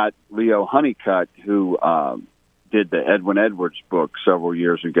 And they got Leo Honeycutt, who did the Edwin Edwards book several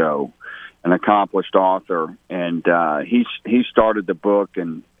years ago, an accomplished author. And he started the book,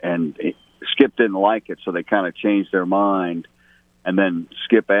 and Skip didn't like it, so they kind of changed their mind. And then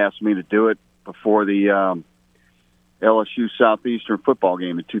Skip asked me to do it before the LSU Southeastern football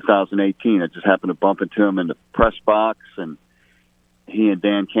game in 2018. I just happened to bump into him in the press box, and he and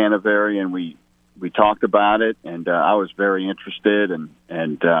Dan Canaveri, and we talked about it, and I was very interested, and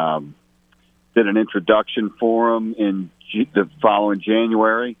did an introduction for him in the following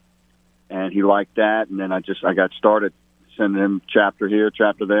January, and he liked that, and then I got started sending him chapter here,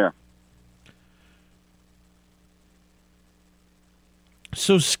 chapter there.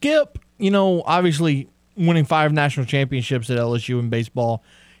 So Skip, you know, obviously winning 5 national championships at LSU in baseball,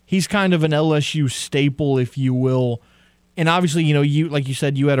 he's kind of an LSU staple, if you will. And obviously, you know, like you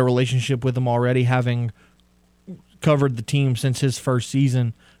said, you had a relationship with him already, having covered the team since his first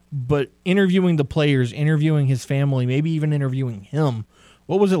season. But interviewing the players, interviewing his family, maybe even interviewing him,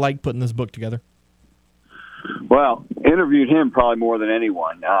 what was it like putting this book together? Well, interviewed him probably more than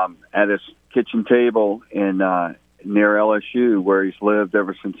anyone at his kitchen table in near LSU, where he's lived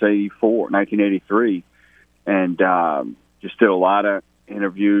ever since 1983, and just did a lot of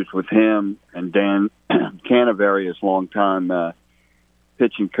interviews with him and Dan Canaveri, his longtime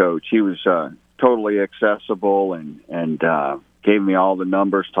pitching coach. He was totally accessible and gave me all the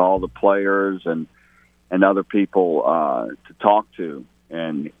numbers to all the players and other people to talk to.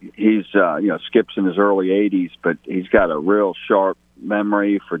 And he's, you know, Skip's in his early 80s, but he's got a real sharp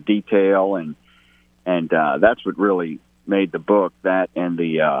memory for detail, and that's what really made the book. That and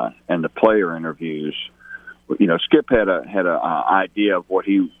the player interviews. You know, Skip had a idea of what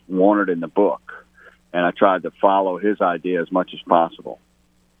he wanted in the book, and I tried to follow his idea as much as possible.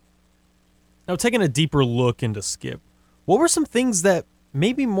 Now, taking a deeper look into Skip, what were some things that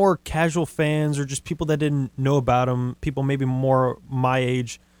maybe more casual fans or just people that didn't know about him, people maybe more my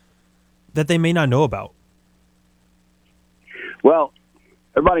age, that they may not know about? Well,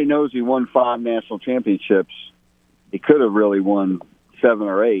 everybody knows he won 5 national championships. He could have really won 7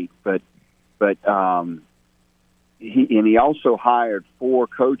 or 8, but he also hired 4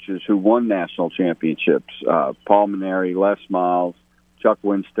 coaches who won national championships: Paul Mainieri, Les Miles, Chuck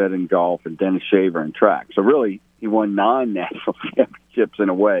Winstead in golf, and Dennis Shaver in track. So really, he won 9 national championships in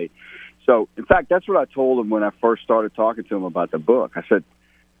a way. So, in fact, that's what I told him when I first started talking to him about the book. I said,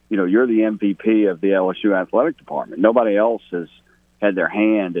 you know, you're the MVP of the LSU athletic department. Nobody else has had their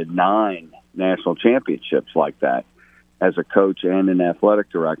hand in 9 national championships like that as a coach and an athletic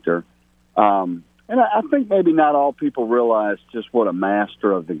director. And I think maybe not all people realize just what a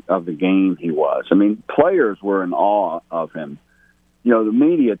master of the game he was. I mean, players were in awe of him. You know, the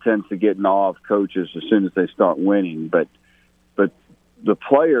media tends to get in awe of coaches as soon as they start winning, but the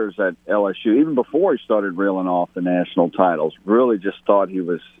players at LSU, even before he started reeling off the national titles, really just thought he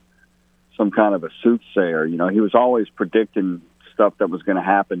was some kind of a soothsayer. You know, he was always predicting stuff that was going to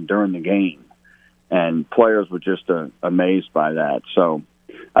happen during the game, and players were just amazed by that. So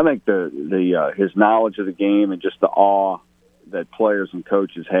I think his knowledge of the game and just the awe that players and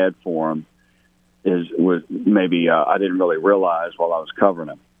coaches had for him was maybe I didn't really realize while I was covering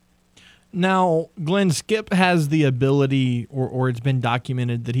him. Now, Glenn, Skip has the ability, or it's been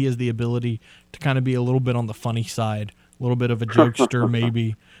documented that he has the ability to kind of be a little bit on the funny side, a little bit of a jokester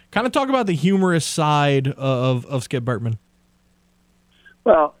maybe. Kind of talk about the humorous side of Skip Bertman.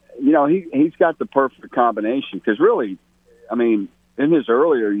 Well, you know, he's got the perfect combination because really, I mean, in his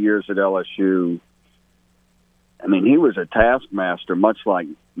earlier years at LSU, I mean, he was a taskmaster, much like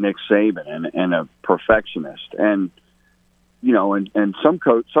Nick Saban, and a perfectionist. And you know, and some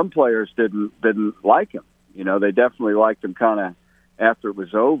players didn't like him. You know, they definitely liked him kind of after it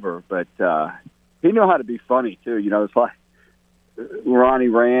was over. But he knew how to be funny too. You know, it's like Ronnie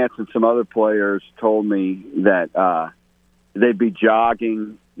Rance and some other players told me that they'd be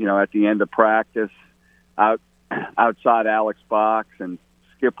jogging, you know, at the end of practice outside Alex box, and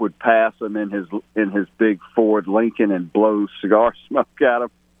Skip would pass him in his big Ford Lincoln and blow cigar smoke at them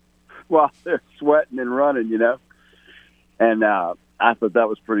while they're sweating and running, you know. And I thought that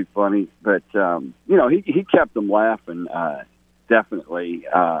was pretty funny. But, you know, he kept them laughing, definitely.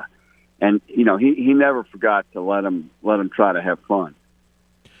 And, you know, he never forgot to let them try to have fun.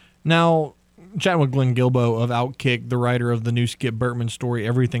 Now, chatting with Glenn Guilbeau of Outkick, the writer of the new Skip Bertman story,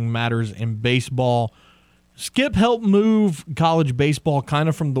 Everything Matters in Baseball. Skip helped move college baseball kind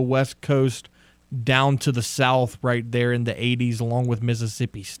of from the West Coast down to the South right there in the 80s, along with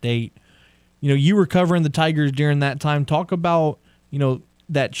Mississippi State. You know, you were covering the Tigers during that time. Talk about, you know,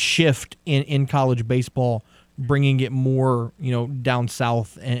 that shift in college baseball, bringing it more, you know, down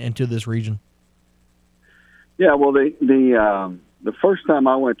south and to this region. Yeah, well, the first time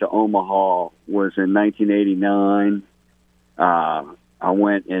I went to Omaha was in 1989. I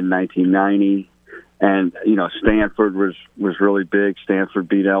went in 1990, and you know, Stanford was really big. Stanford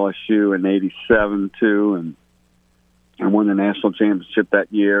beat LSU in '87 too, and won the national championship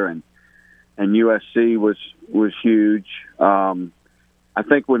that year. And USC was huge. I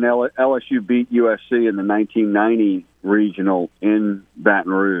think when LSU beat USC in the 1990 regional in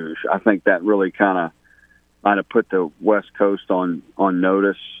Baton Rouge, I think that really kind of might have put the West Coast on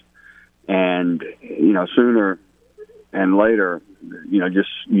notice. And you know, sooner and later, you know,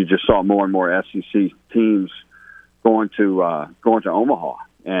 you just saw more and more SEC teams going to Omaha,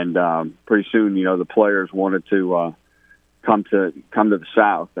 and pretty soon, you know, the players wanted to come to the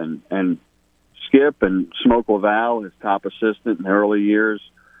South, and Skip and Smoke Laval, his top assistant in the early years,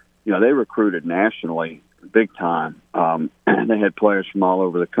 you know, they recruited nationally big time. They had players from all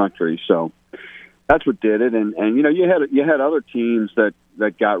over the country, so that's what did it. And you know, you had other teams that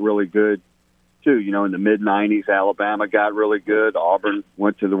got really good too. You know, in the mid '90s, Alabama got really good. Auburn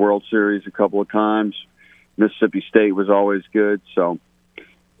went to the World Series a couple of times. Mississippi State was always good. So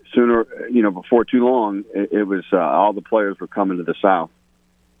sooner, you know, before too long, it was all the players were coming to the South.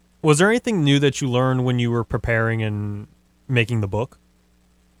 Was there anything new that you learned when you were preparing and making the book?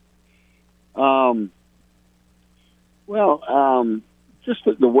 Just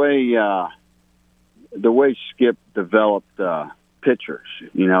the way Skip developed pitchers.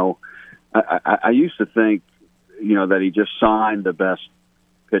 You know, I used to think, you know, that he just signed the best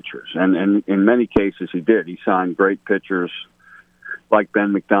pitchers, and in many cases he did. He signed great pitchers like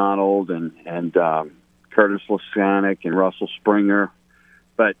Ben McDonald and Curtis Lesanic and Russell Springer.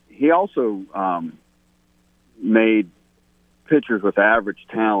 But he also made pitchers with average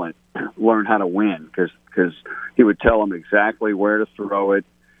talent learn how to win because he would tell them exactly where to throw it,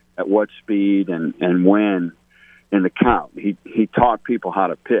 at what speed, and when in the count. He taught people how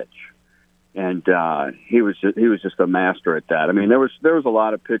to pitch, and he was just a master at that. I mean, there was a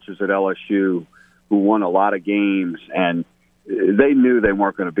lot of pitchers at LSU who won a lot of games, and they knew they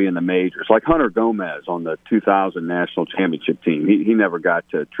weren't going to be in the majors. Like Hunter Gomez on the 2000 national championship team. He never got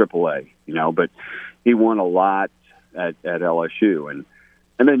to AAA, you know, but he won a lot at LSU. And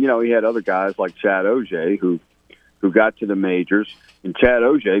then, you know, he had other guys like Chad Ogea who got to the majors. And Chad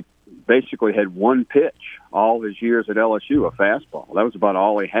Ogea basically had one pitch all his years at LSU, a fastball. That was about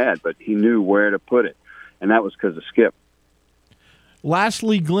all he had, but he knew where to put it. And that was because of Skip.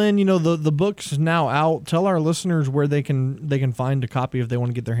 Lastly, Glenn, you know, the book's now out. Tell our listeners where they can find a copy if they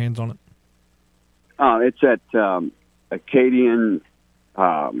want to get their hands on it. It's at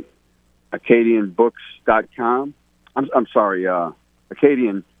AcadianBooks.com. I'm sorry,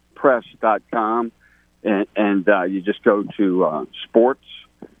 AcadianPress.com, and you just go to sports,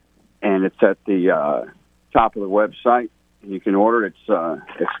 and it's at the top of the website, and you can order it.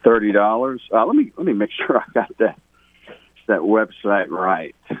 It's $30. Let me make sure I got that website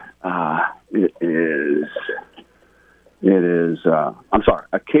right. It is. I'm sorry,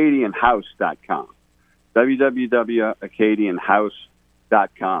 AcadianHouse.com.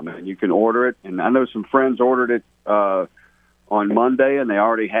 www.acadianhouse.com, and you can order it. And I know some friends ordered it on Monday, and they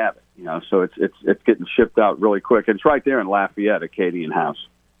already have it. So it's getting shipped out really quick. It's right there in Lafayette, Acadian House.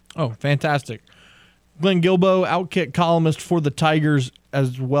 Oh, fantastic! Glenn Guilbeau, Outkick columnist for the Tigers,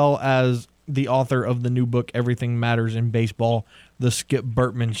 as well as the author of the new book, Everything Matters in Baseball, the Skip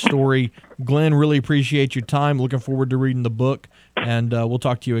Bertman story. Glenn, really appreciate your time. Looking forward to reading the book, and we'll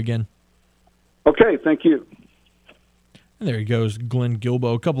talk to you again. Okay, thank you. And there he goes, Glenn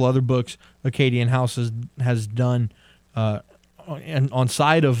Guilbeau. A couple other books Acadian House has done. And on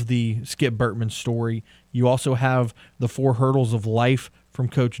side of the Skip Bertman story, you also have The 4 Hurdles of Life from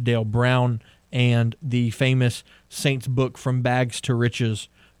Coach Dale Brown and the famous Saints book, From Bags to Riches,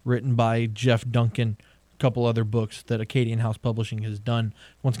 written by Jeff Duncan. A couple other books that Acadian House Publishing has done.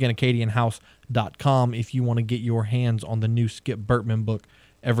 Once again, AcadianHouse.com if you want to get your hands on the new Skip Bertman book,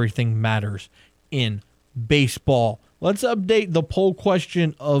 Everything Matters in Baseball. Let's update the poll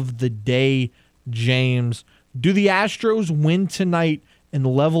question of the day, James. Do the Astros win tonight and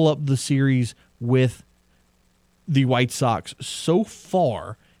level up the series with the White Sox? So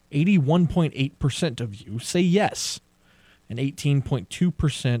far, 81.8% of you say yes, and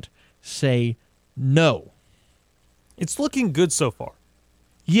 18.2% say no. It's looking good so far.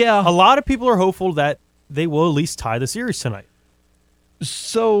 Yeah. A lot of people are hopeful that they will at least tie the series tonight.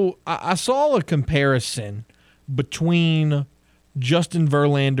 So I saw a comparison between Justin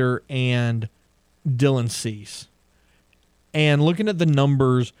Verlander and Dylan Cease. And looking at the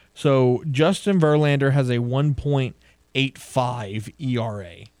numbers, so Justin Verlander has a 1.85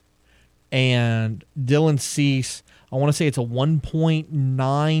 ERA. And Dylan Cease, I want to say it's a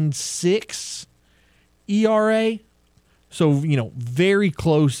 1.96 ERA. So, very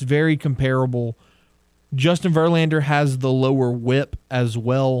close, very comparable. Justin Verlander has the lower whip as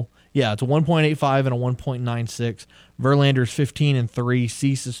well. Yeah, it's a 1.85 and a 1.96. Verlander's 15-3.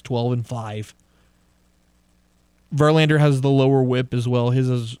 Cease is 12-5. Verlander has the lower whip as well. His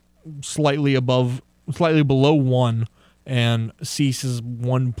is slightly below 1, and Cease is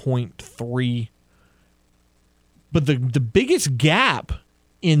 1.3. But the biggest gap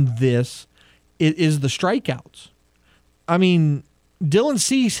in this is the strikeouts. I mean, Dylan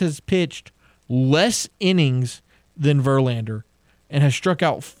Cease has pitched less innings than Verlander and has struck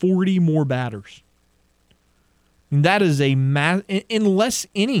out 40 more batters. And that is in less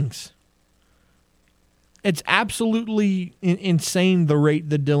innings. It's absolutely insane the rate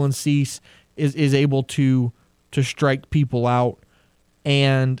that Dylan Cease is able to strike people out.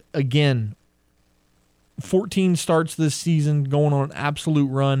 And again, 14 starts this season, going on an absolute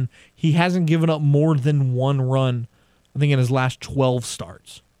run. He hasn't given up more than one run, I think, in his last 12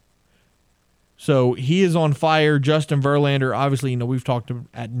 starts. So he is on fire. Justin Verlander, obviously, we've talked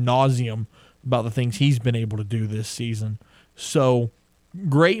ad nauseum about the things he's been able to do this season. So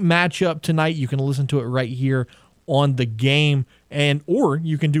great matchup tonight. You can listen to it right here on the game, or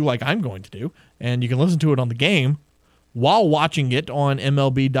you can do like I'm going to do, and you can listen to it on the game while watching it on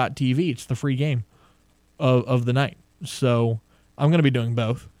MLB.tv. It's the free game of the night. So I'm going to be doing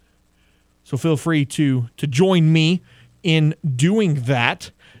both. So feel free to join me in doing that.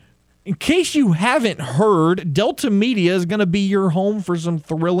 In case you haven't heard, Delta Media is going to be your home for some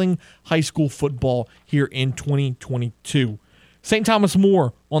thrilling high school football here in 2022. St. Thomas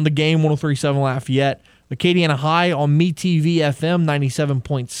More on the game, 103.7 Lafayette. Acadiana High on MeTV FM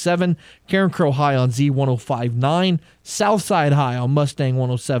 97.7. Karen Crow High on Z105.9. Southside High on Mustang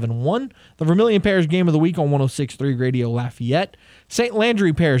 107.1. The Vermilion Parish Game of the Week on 106.3 Radio Lafayette. St.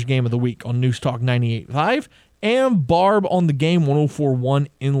 Landry Parish Game of the Week on News Talk 98.5. And Barb on the game 104.1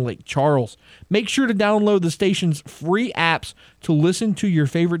 in Lake Charles. Make sure to download the station's free apps to listen to your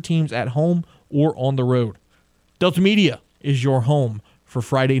favorite teams at home or on the road. Delta Media is your home for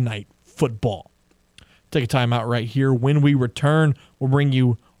Friday night football. Take a time out right here. When we return, we'll bring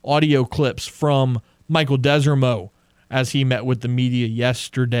you audio clips from Michael Desormeaux as he met with the media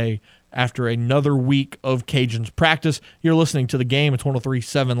yesterday after another week of Cajuns practice. You're listening to the game. It's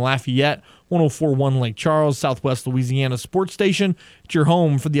 103.7 Lafayette, 104.1 Lake Charles, Southwest Louisiana sports station. It's your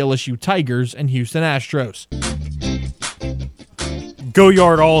home for the LSU Tigers and Houston Astros. Go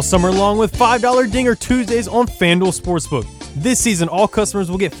yard all summer long with $5 Dinger Tuesdays on FanDuel Sportsbook. This season, all customers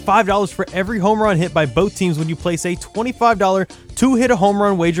will get $5 for every home run hit by both teams when you place a $25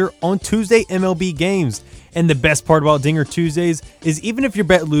 two-hit-a-home-run wager on Tuesday MLB games. And the best part about Dinger Tuesdays is even if your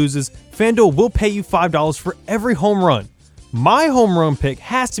bet loses, FanDuel will pay you $5 for every home run. My home run pick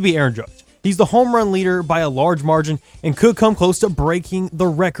has to be Aaron Judge. He's the home run leader by a large margin and could come close to breaking the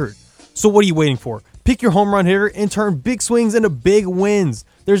record. So what are you waiting for? Pick your home run hitter and turn big swings into big wins.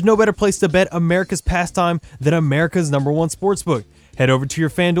 There's no better place to bet America's pastime than America's #1 sportsbook. Head over to your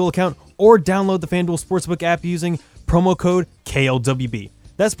FanDuel account or download the FanDuel Sportsbook app using promo code KLWB.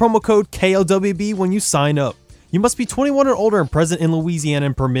 That's promo code KLWB when you sign up. You must be 21 or older and present in Louisiana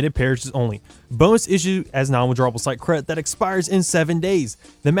and permitted parishes only. Bonus issued as non-withdrawable site credit that expires in 7 days.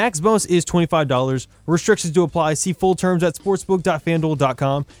 The max bonus is $25. Restrictions do apply. See full terms at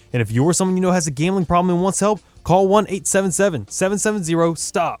sportsbook.fanduel.com. And if you or someone you know has a gambling problem and wants help, call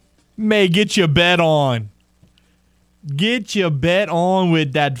 1-877-770-STOP. May get your bet on. Get your bet on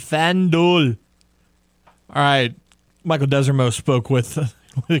with that FanDuel. All right. Michael Desormeaux spoke with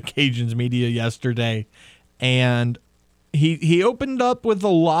the Cajuns media yesterday. And he opened up with a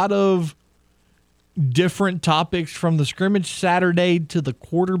lot of different topics, from the scrimmage Saturday to the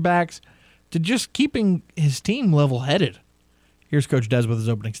quarterbacks to just keeping his team level-headed. Here's Coach Des with his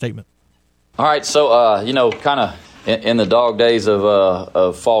opening statement. All right, so, kind of in the dog days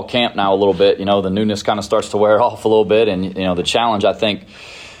of fall camp now a little bit, the newness kind of starts to wear off a little bit. And, the challenge, I think,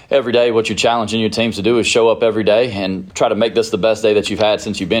 every day, what you're challenging your teams to do is show up every day and try to make this the best day that you've had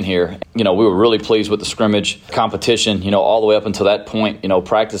since you've been here. We were really pleased with the scrimmage competition, all the way up until that point.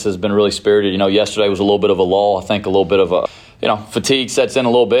 Practice has been really spirited. Yesterday was a little bit of a lull. I think a little bit of a, fatigue sets in a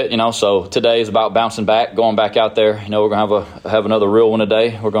little bit, so today is about bouncing back, going back out there. We're going to have another real one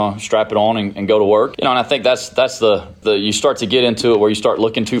today. We're going to strap it on and go to work. And I think that's the you start to get into it where you start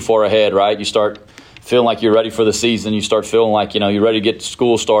looking too far ahead, right? You start feeling like you're ready for the season. You start feeling like, you're ready to get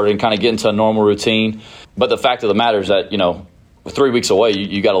school started and kind of get into a normal routine. But the fact of the matter is that, 3 weeks away,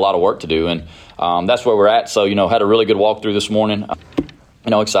 you got a lot of work to do. And that's where we're at. So, had a really good walkthrough this morning.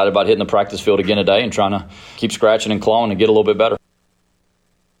 Excited about hitting the practice field again today and trying to keep scratching and clawing and get a little bit better.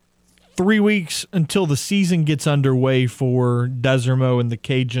 3 weeks until the season gets underway for Desormeaux and the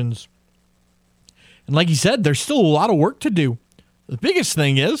Cajuns. And like you said, there's still a lot of work to do. The biggest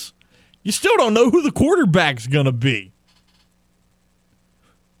thing is, you still don't know who the quarterback's going to be.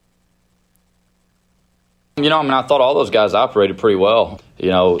 I thought all those guys operated pretty well.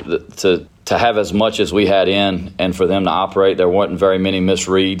 To have as much as we had in and for them to operate, there weren't very many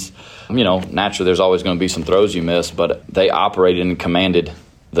misreads. Naturally there's always going to be some throws you miss, but they operated and commanded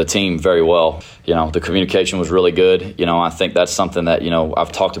the team very well. The communication was really good. I think that's something that,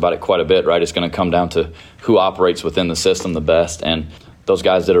 I've talked about it quite a bit, right? It's going to come down to who operates within the system the best. And those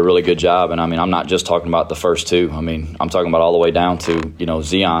guys did a really good job. And, I'm not just talking about the first two. I'm talking about all the way down to,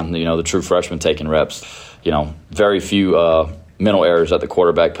 Zion, the true freshman taking reps. Very few mental errors at the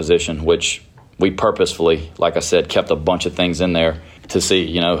quarterback position, which we purposefully, like I said, kept a bunch of things in there to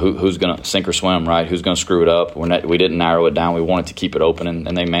see, who's going to sink or swim, right? Who's going to screw it up. We didn't narrow it down. We wanted to keep it open,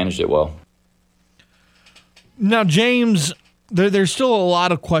 and they managed it well. Now, James, there's still a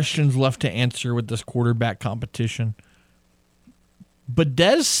lot of questions left to answer with this quarterback competition. But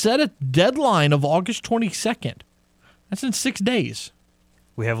Des set a deadline of August 22nd. That's in 6 days.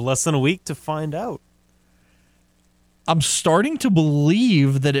 We have less than a week to find out. I'm starting to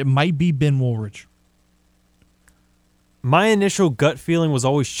believe that it might be Ben Woolridge. My initial gut feeling was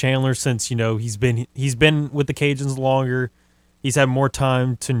always Chandler, since he's been with the Cajuns longer. He's had more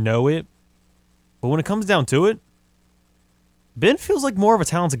time to know it. But when it comes down to it, Ben feels like more of a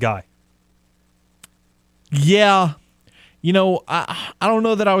talented guy. Yeah. I don't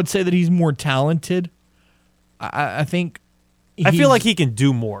know that I would say that he's more talented. I think I feel like he can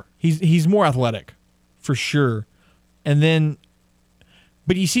do more. He's more athletic, for sure. And then,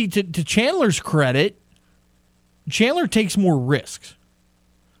 but you see, to Chandler's credit, Chandler takes more risks,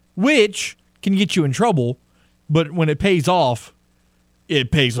 which can get you in trouble. But when it pays off, it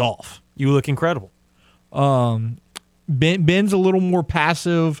pays off. You look incredible. Ben's a little more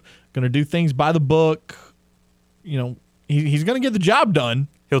passive, going to do things by the book. He's going to get the job done.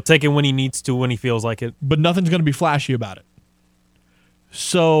 He'll take it when he needs to, when he feels like it. But nothing's going to be flashy about it.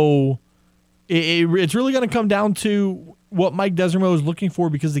 So it's really going to come down to what Mike Desormeaux is looking for,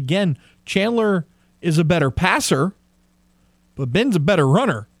 because, again, Chandler is a better passer, but Ben's a better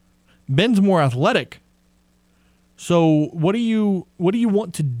runner. Ben's more athletic. So what do you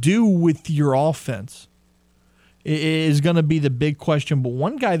want to do with your offense is going to be the big question. But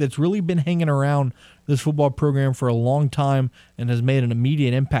one guy that's really been hanging around this football program for a long time and has made an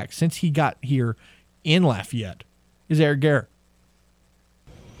immediate impact since he got here in Lafayette, is Eric Garrett.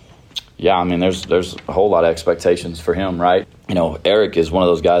 Yeah, I mean, there's a whole lot of expectations for him, right? Eric is one of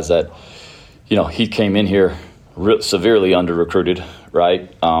those guys that, he came in here severely under-recruited,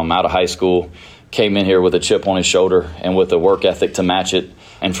 right? Out of high school, came in here with a chip on his shoulder and with a work ethic to match it.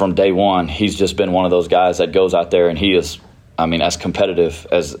 And from day one, he's just been one of those guys that goes out there and he is, as competitive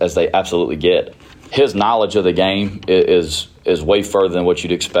as they absolutely get. His knowledge of the game is way further than what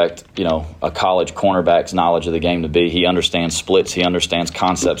you'd expect, a college cornerback's knowledge of the game to be. He understands splits. He understands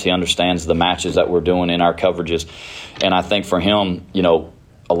concepts. He understands the matches that we're doing in our coverages. And I think for him,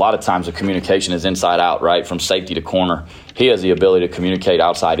 a lot of times the communication is inside out, right, from safety to corner. He has the ability to communicate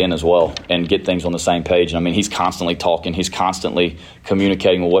outside in as well and get things on the same page. And, he's constantly talking. He's constantly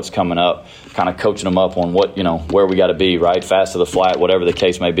communicating with what's coming up, kind of coaching them up on what, where we got to be, right, fast to the flat, whatever the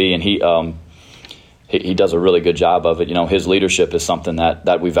case may be. And he does a really good job of it. His leadership is something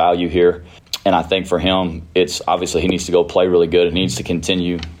that we value here. And I think for him, it's obviously he needs to go play really good and needs to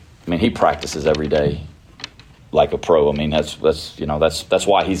continue. He practices every day like a pro. That's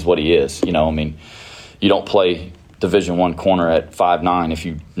why he's what he is. You don't play Division I corner at 5'9" if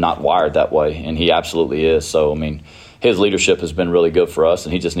you're not wired that way, and he absolutely is. So, his leadership has been really good for us,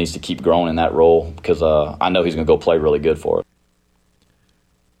 and he just needs to keep growing in that role because I know he's going to go play really good for it.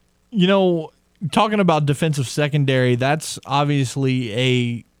 Talking about defensive secondary, that's obviously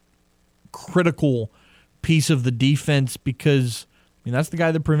a critical piece of the defense because that's the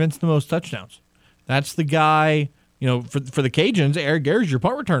guy that prevents the most touchdowns. That's the guy, for the Cajuns, Eric Garrett's your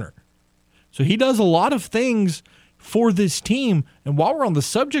punt returner. So he does a lot of things for this team. And while we're on the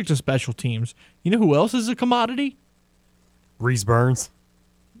subject of special teams, you know who else is a commodity? Reese Burns.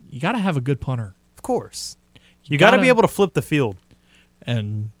 You got to have a good punter. Of course. You got to be able to flip the field.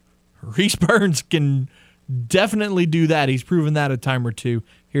 And Reese Burns can definitely do that. He's proven that a time or two.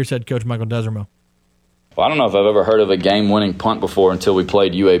 Here's head coach Michael Desormeaux. Well, I don't know if I've ever heard of a game-winning punt before until we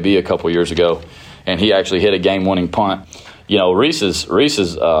played UAB a couple years ago, and he actually hit a game-winning punt. Reese is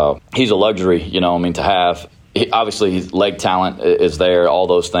he's a luxury, to have. Obviously, his leg talent is there, all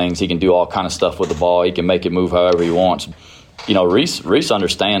those things. He can do all kind of stuff with the ball. He can make it move however he wants. Reese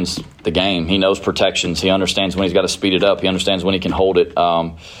understands the game. He knows protections. He understands when he's got to speed it up. He understands when he can hold it.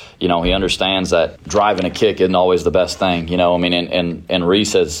 He understands that driving a kick isn't always the best thing. And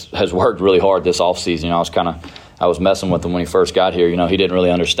Reese has worked really hard this offseason. I was messing with him when he first got here. He didn't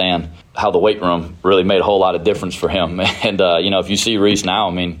really understand how the weight room really made a whole lot of difference for him. And if you see Reese now,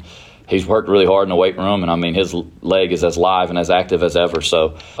 he's worked really hard in the weight room, and his leg is as live and as active as ever.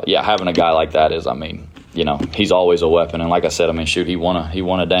 So having a guy like that is, he's always a weapon. And like I said, he won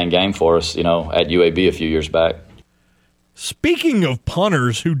a dang game for us, at UAB a few years back. Speaking of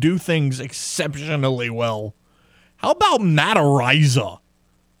punters who do things exceptionally well, how about Matt Araiza?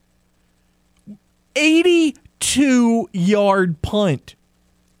 82-yard punt.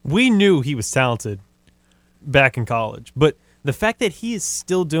 We knew he was talented back in college, but the fact that he is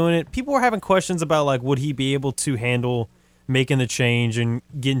still doing it, people were having questions about, would he be able to handle making the change and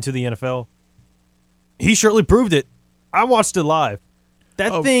get into the NFL? He surely proved it. I watched it live.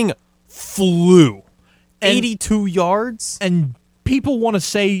 That thing flew. 82 yards? And people want to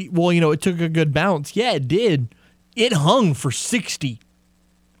say, well, it took a good bounce. Yeah, it did. It hung for 60,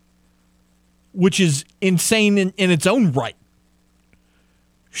 which is insane in its own right.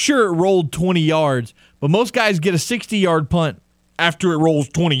 Sure, it rolled 20 yards, but most guys get a 60-yard punt after it rolls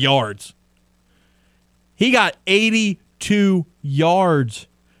 20 yards. He got 82 yards.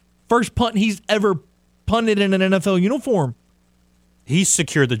 First punt he's ever punted in an NFL uniform. He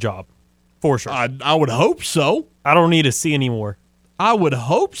secured the job, for sure. I would hope so. I don't need to see anymore. I would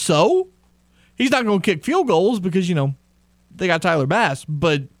hope so. He's not going to kick field goals because, they got Tyler Bass.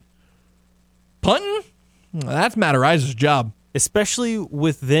 But punting, that's Matt Araiza's job. Especially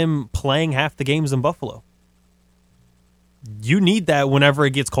with them playing half the games in Buffalo. You need that whenever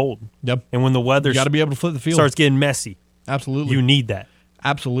it gets cold. Yep. And when the weather you got to be able to flip the field. Starts getting messy. Absolutely. You need that.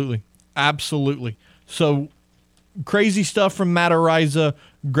 Absolutely. So crazy stuff from Matt Araiza.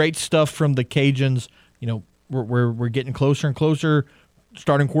 Great stuff from the Cajuns. We're getting closer and closer.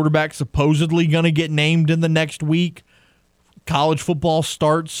 Starting quarterback supposedly going to get named in the next week. College football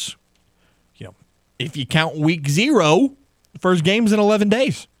starts, if you count week 0, first game's in 11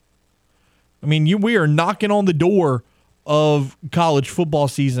 days. We are knocking on the door of college football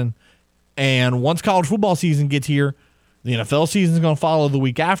season. And once college football season gets here, the NFL season is going to follow the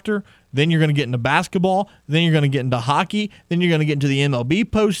week after. Then you're going to get into basketball. Then you're going to get into hockey. Then you're going to get into the MLB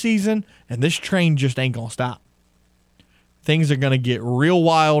postseason. And this train just ain't going to stop. Things are going to get real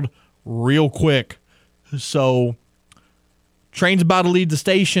wild real quick. So, train's about to leave the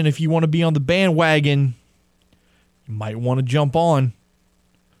station. If you want to be on the bandwagon, you might want to jump on.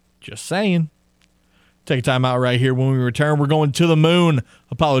 Just saying. Take a time out right here. When we return, we're going to the moon.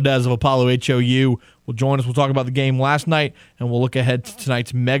 Apollo Dez of Apollo HOU will join us. We'll talk about the game last night, and we'll look ahead to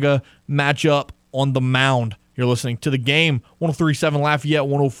tonight's mega matchup on the mound. You're listening to The Game, 103.7 Lafayette,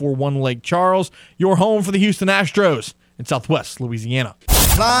 104.1 Lake Charles, your home for the Houston Astros in Southwest Louisiana.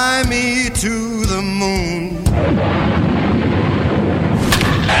 Fly me to the moon.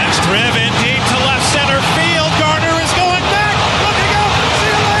 That's driven deep to left center field. Gardner is going back. Looking up.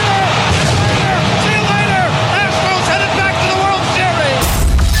 See you later. See you later. Astros headed back to the World Series.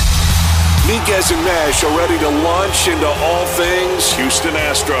 Miguez and Mesh are ready to launch into all things Houston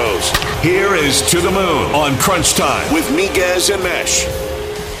Astros. Here is To the Moon on Crunch Time with Miguez and Mesh.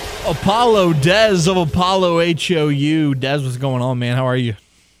 Apollo Dez of Apollo HOU. Dez, what's going on, man? How are you?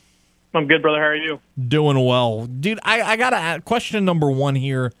 I'm good, brother. How are you? Doing well. Dude, I got to ask, question number one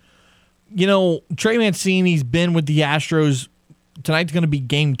here. You know, Trey Mancini's been with the Astros. Tonight's going to be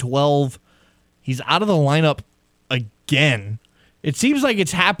game 12. He's out of the lineup again. It seems like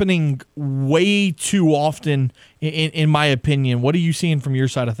it's happening way too often, in my opinion. What are you seeing from your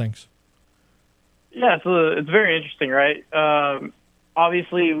side of things? Yeah, it's very interesting, right?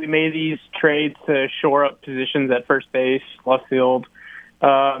 Obviously, we made these trades to shore up positions at first base, left field,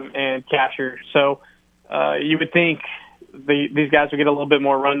 and catcher. So you would think these guys would get a little bit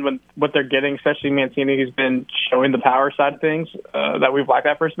more run with what they're getting, especially Mancini, who's been showing the power side of things that we've lacked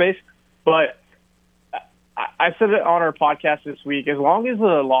at first base. But I said it on our podcast this week, as long as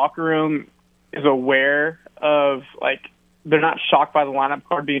the locker room is aware of, like, they're not shocked by the lineup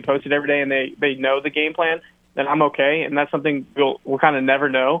card being posted every day and they know the game plan, then I'm okay. And that's something we'll kind of never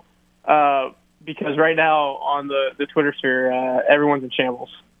know because right now on the Twitter sphere, everyone's in shambles.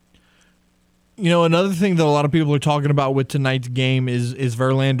 You know, another thing that a lot of people are talking about with tonight's game is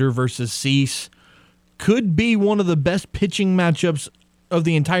Verlander versus Cease. Could be one of the best pitching matchups of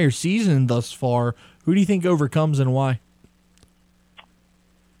the entire season thus far. Who do you think overcomes and why?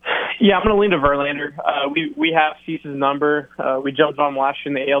 Yeah, I'm going to lean to Verlander. We have Cease's number. We jumped on him last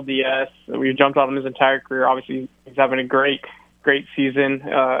year in the ALDS. We jumped on him his entire career. Obviously, he's having a great season.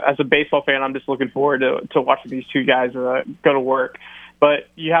 As a baseball fan, I'm just looking forward to watching these two guys go to work. But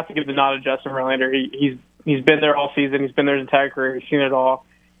you have to give the nod to Justin Verlander. He's been there all season. He's been there his entire career. He's seen it all.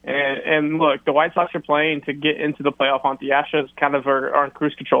 And look, the White Sox are playing to get into the playoff hunt. The Astros kind of are on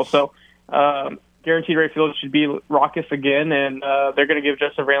cruise control. So guaranteed rate field should be raucous again, and they're going to give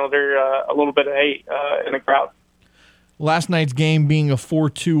Justin Verlander a little bit of hate in the crowd. Last night's game being a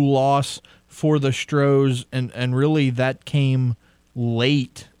 4-2 loss for the Stros, and really that came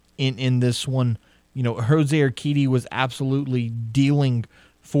late in this one. You know, Jose Urquidy was absolutely dealing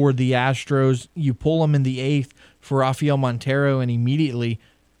for the Astros. You pull him in the eighth for Rafael Montero, and immediately,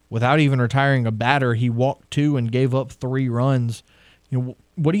 without even retiring a batter, he walked two and gave up 3 runs. You know,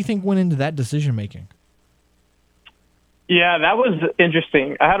 what do you think went into that decision making? Yeah, that was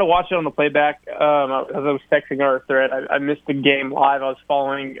interesting. I had to watch it on the playback as I was texting our thread. I missed the game live. I was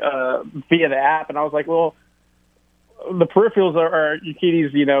following via the app, and I was like, well, the peripherals are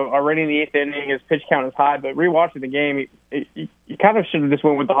Urquidy's, already in the 8th inning. His pitch count is high, but rewatching the game, you kind of should have just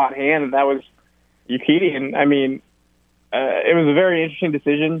went with the hot hand, and that was Urquidy. And, I mean, it was a very interesting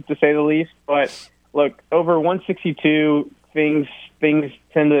decision, to say the least. But, look, over 162, things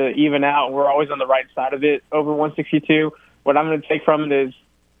tend to even out. We're always on the right side of it. Over 162, what I'm going to take from it is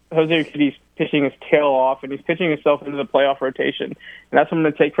Jose Urquidy's pitching his tail off, and he's pitching himself into the playoff rotation. And that's what I'm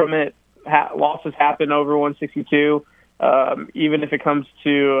going to take from it. Losses happen over 162, even if it comes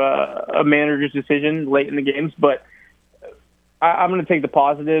to a manager's decision late in the games. But I'm going to take the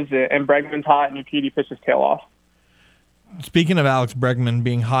positives, and Bregman's hot, and Urquidy pitched his tail off. Speaking of Alex Bregman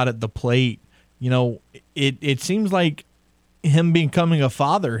being hot at the plate, it seems like him becoming a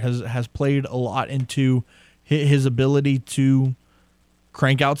father has played a lot into his ability to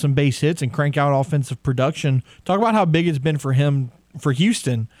crank out some base hits and crank out offensive production. Talk about how big it's been for him, for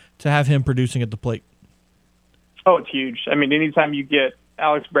Houston, to have him producing at the plate. Oh, it's huge. I mean, anytime you get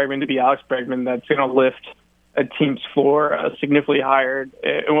Alex Bregman to be Alex Bregman, that's going to lift a team's floor significantly higher.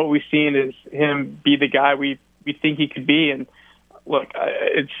 And what we've seen is him be the guy we think he could be. And look,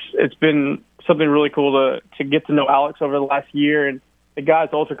 it's been something really cool to get to know Alex over the last year. And the guy's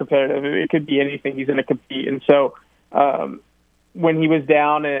ultra competitive. It could be anything. He's going to compete. And so when he was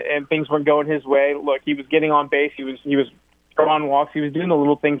down and things weren't going his way, look, he was getting on base. He was throwing walks. He was doing the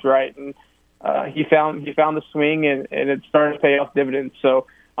little things right. And he found the swing, and it started to pay off dividends. So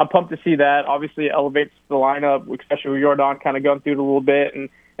I'm pumped to see that. Obviously, it elevates the lineup, especially with Jordan kind of going through it a little bit and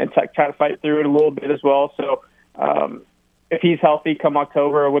try to fight through it a little bit as well. So if he's healthy come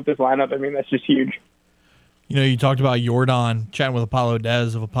October with this lineup, I mean, that's just huge. You know, you talked about Jordan, chatting with Apollo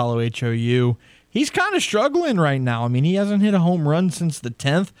Dez of Apollo HOU. He's kind of struggling right now. I mean, he hasn't hit a home run since the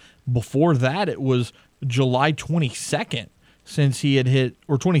 10th. Before that, it was July 22nd since he had hit,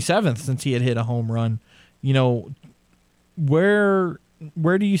 or 27th since he had hit a home run. You know, where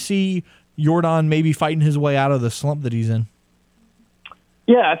do you see Jordan maybe fighting his way out of the slump that he's in?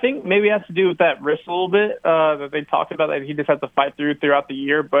 Yeah, I think maybe it has to do with that wrist a little bit that they talked about, that he just has to fight throughout the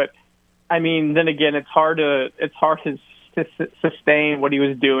year. But I mean, then again, it's hard to sustain what he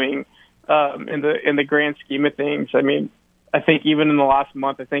was doing in the grand scheme of things. I mean, I think even in the last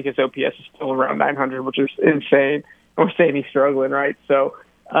month, I think his OPS is still around 900, which is insane. We're saying he's struggling, right? So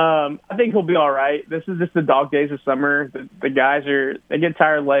I think he'll be all right. This is just the dog days of summer. The guys they get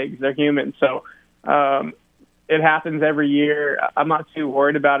tired legs. They're human. So it happens every year. I'm not too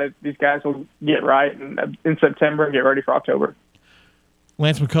worried about it. These guys will get right in September and get ready for October.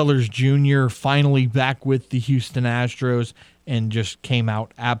 Lance McCullers Jr. finally back with the Houston Astros and just came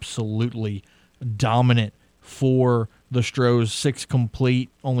out absolutely dominant for the Stros. 6 complete,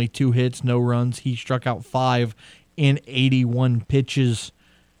 only 2 hits, no runs. He struck out 5 in 81 pitches.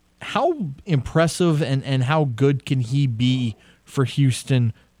 How impressive and how good can he be for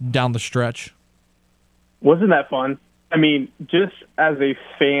Houston down the stretch? Wasn't that fun? I mean, just as a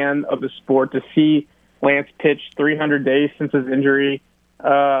fan of the sport, to see Lance pitch 300 days since his injury,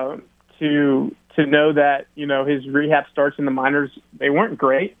 to know that, you know, his rehab starts in the minors, they weren't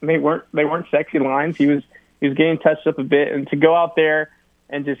great. They weren't sexy lines. He was getting touched up a bit, and to go out there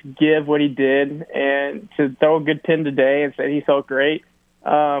and just give what he did and to throw a good pin today and say he felt great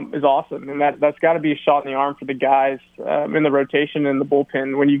is awesome. And that's got to be a shot in the arm for the guys in the rotation and the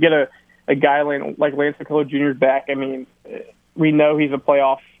bullpen. When you get a guy like Lance McCullers Jr. back, I mean, we know he's a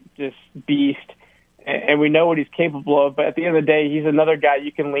playoff just beast, and we know what he's capable of. But at the end of the day, he's another guy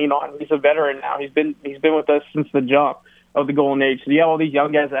you can lean on. He's a veteran now. He's been with us since the jump of the golden age. So you have all these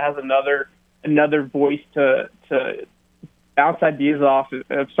young guys that has another voice to bounce ideas off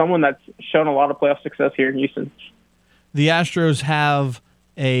of someone that's shown a lot of playoff success here in Houston. The Astros have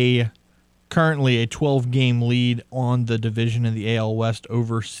currently a 12-game lead on the division in the AL West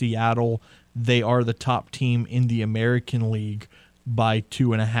over Seattle. They are the top team in the American League by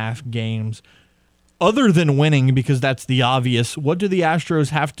 2.5 games. Other than winning, because that's the obvious, what do the Astros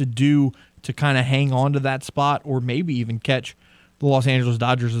have to do to kind of hang on to that spot, or maybe even catch the Los Angeles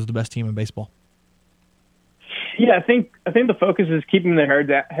Dodgers as the best team in baseball? Yeah, I think the focus is keeping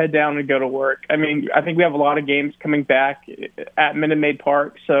their head down and go to work. I mean, I think we have a lot of games coming back at Minute Maid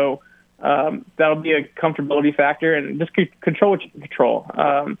Park, so that'll be a comfortability factor, and just control what you can control.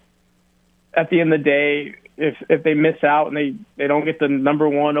 At the end of the day, if they miss out and they don't get the number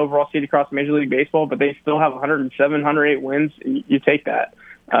 1 overall seed across Major League Baseball, but they still have 107, 108 wins, you take that.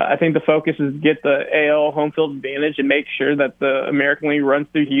 I think the focus is get the AL home field advantage and make sure that the American League runs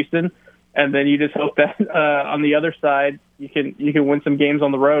through Houston, and then you just hope that on the other side you can win some games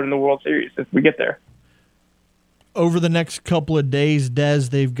on the road in the World Series if we get there. Over the next couple of days, Des,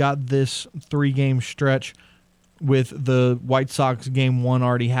 they've got this 3-game stretch with the White Sox Game 1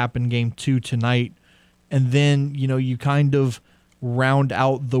 already happened, Game 2 tonight. And then, you know, you kind of round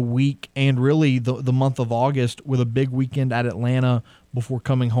out the week and really the month of August with a big weekend at Atlanta before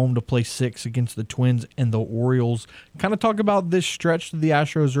coming home to play 6 against the Twins and the Orioles. Kind of talk about this stretch that the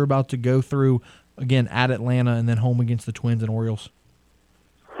Astros are about to go through, again, at Atlanta and then home against the Twins and Orioles.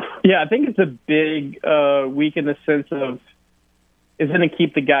 Yeah, I think it's a big week in the sense of it's going to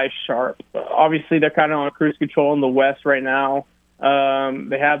keep the guys sharp. Obviously, they're kind of on cruise control in the West right now.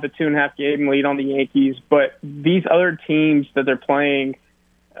 They have the 2.5 game lead on the Yankees, but these other teams that they're playing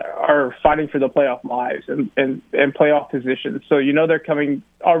are fighting for the playoff lives and playoff positions. So, you know, they're coming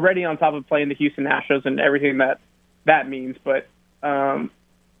already on top of playing the Houston Astros and everything that means. But I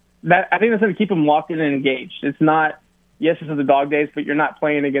think that's going to keep them locked in and engaged. It's not, yes, this is the dog days, but you're not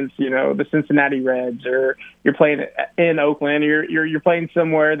playing against, you know, the Cincinnati Reds, or you're playing in Oakland, or you're playing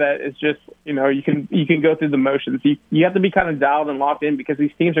somewhere that is just, you know, you can go through the motions. You have to be kind of dialed and locked in because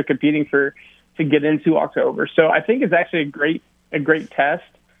these teams are competing to get into October. So I think it's actually a great test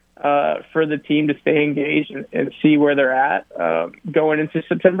for the team to stay engaged and see where they're at going into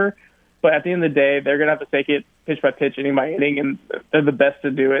September. But at the end of the day, they're going to have to take it pitch by pitch, inning by inning, and they're the best to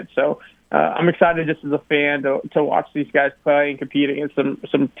do it. So I'm excited just as a fan to watch these guys play and compete against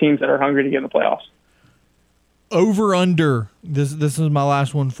some teams that are hungry to get in the playoffs. Over under, this is my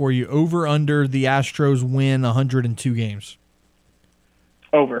last one for you. Over under the Astros win 102 games.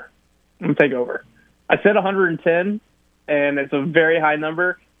 Over. I'm going to take over. I said 110, and it's a very high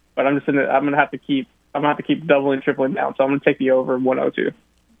number, but I'm going to have to keep doubling, tripling down. So I'm going to take the over 102.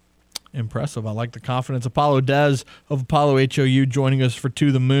 Impressive. I like the confidence. Apollo Dez of Apollo HOU joining us for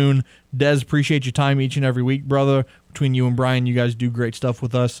To the Moon. Dez, appreciate your time each and every week, brother. Between you and Brian, you guys do great stuff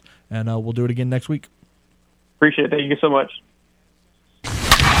with us, and we'll do it again next week. Appreciate it. Thank you so much.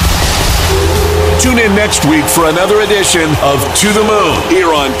 Tune in next week for another edition of To the Moon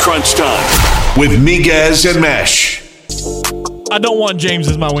here on Crunch Time with Miguez and Mesh. I don't want James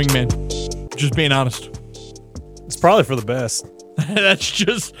as my wingman. Just being honest. It's probably for the best. That's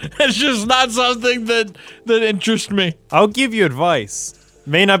just not something that interests me. I'll give you advice.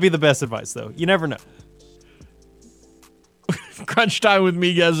 May not be the best advice, though. You never know. Crunch Time with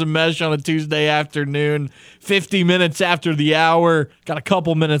Miguez and Mesh on a Tuesday afternoon, 50 minutes after the hour. Got a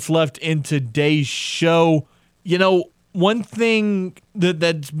couple minutes left in today's show. You know, one thing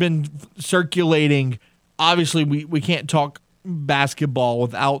that's been circulating, obviously we can't talk basketball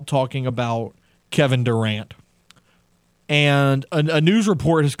without talking about Kevin Durant. And a news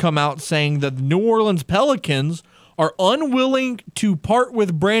report has come out saying that the New Orleans Pelicans are unwilling to part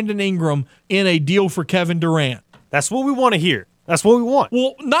with Brandon Ingram in a deal for Kevin Durant. That's what we want to hear. That's what we want.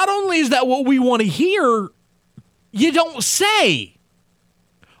 Well, not only is that what we want to hear, you don't say.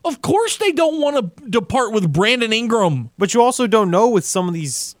 Of course they don't want to depart with Brandon Ingram. But you also don't know with some of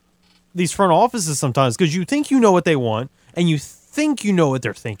these front offices sometimes, because you think you know what they want and you think you know what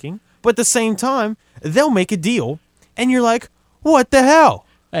they're thinking, but at the same time, they'll make a deal and you're like, what the hell?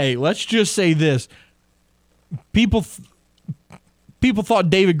 Hey, let's just say this. People thought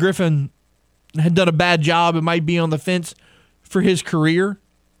David Griffin had done a bad job and might be on the fence for his career.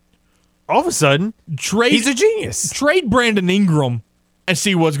 All of a sudden, he's a genius. Trade Brandon Ingram and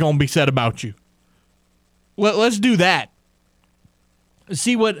see what's going to be said about you. Let's do that.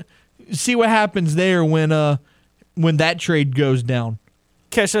 See what happens there when that trade goes down.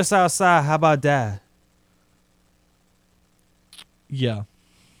 Catch us outside. How about that? Yeah.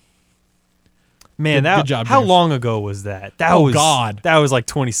 Man, good job, how James. long ago was that? That was like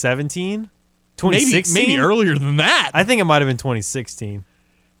 2017, 2016, maybe earlier than that. I think it might have been 2016.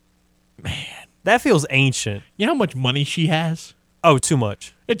 Man, that feels ancient. You know how much money she has? Oh, too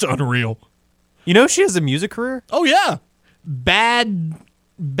much. It's unreal. You know she has a music career? Oh yeah, Bad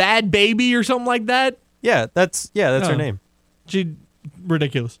Baby or something like that. Yeah, that's her name.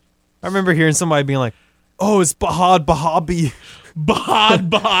 Ridiculous. I remember hearing somebody being like, "Oh, it's Bahad Bahabi." Bahad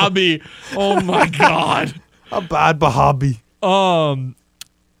Bahabi. Oh my God. Bahad Bahabi.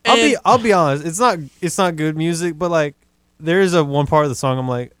 I'll be honest. It's not good music, but like there is a one part of the song I'm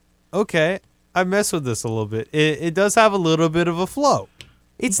like, okay, I mess with this a little bit. It does have a little bit of a flow.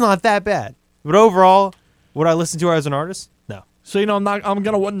 It's not that bad, but overall, would I listen to her as an artist? No. So I'm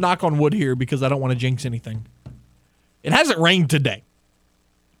gonna knock on wood here because I don't want to jinx anything. It hasn't rained today.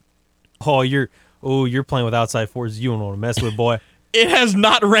 You're playing with outside forces you don't want to mess with, boy. It has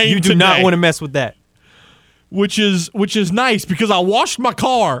not rained today. You do not want to mess with that. Which is nice because I washed my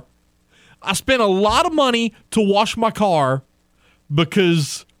car. I spent a lot of money to wash my car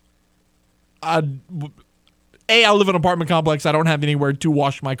because I live in an apartment complex. I don't have anywhere to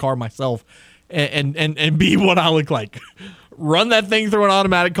wash my car myself. And B, what I look like. Run that thing through an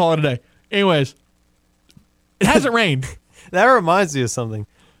automatic, call it a day. Anyways, it hasn't rained. That reminds me of something.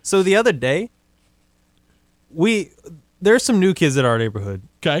 So the other day, there's some new kids in our neighborhood.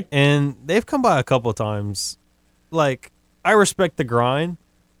 Okay. And they've come by a couple of times. Like, I respect the grind,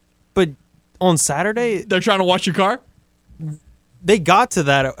 but on Saturday... They're trying to wash your car? They got to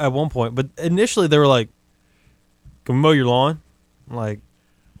that at one point, but initially they were like, can we mow your lawn? I'm like,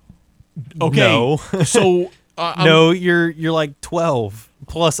 okay. No. So... no, you're like 12.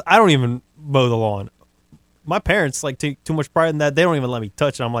 Plus, I don't even mow the lawn. My parents like take too much pride in that. They don't even let me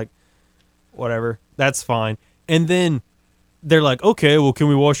touch it. I'm like, whatever, that's fine. And then they're like, okay, well, can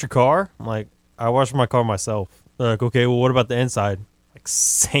we wash your car? I'm like, I wash my car myself. They're like, okay, well, what about the inside? Like,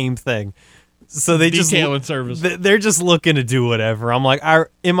 same thing. So they detailing service. They're just looking to do whatever. I'm like,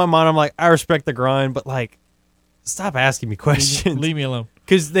 in my mind, I'm like, I respect the grind, but like, stop asking me questions. Leave me alone.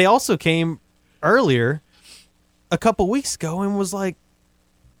 Because they also came earlier, a couple weeks ago, and was like,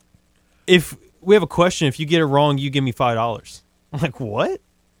 if we have a question, if you get it wrong, you give me $5. I'm like, what?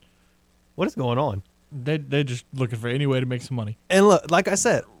 What is going on? They're just looking for any way to make some money. And look, like I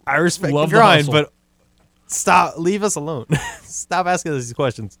said, I respect Love the grind, hustle. but stop, leave us alone. Stop asking us these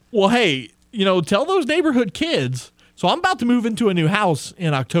questions. Well, hey, tell those neighborhood kids. So I'm about to move into a new house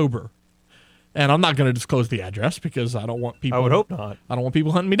in October, and I'm not going to disclose the address because I don't want people. I would hope not. I don't want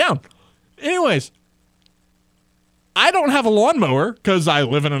people hunting me down. Anyways, I don't have a lawnmower because I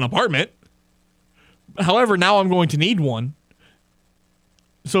live in an apartment. However, now I'm going to need one.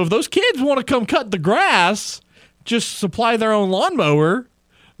 So if those kids want to come cut the grass, just supply their own lawnmower.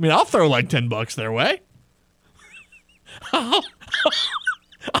 I mean, I'll throw like $10 their way. I'll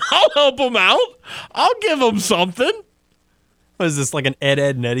help them out. I'll give them something. What is this, like an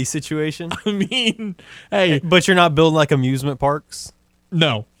Ed Nettie situation? I mean, hey. But you're not building like amusement parks?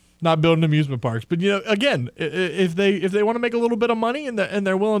 No, not building amusement parks. But, again, if they want to make a little bit of money and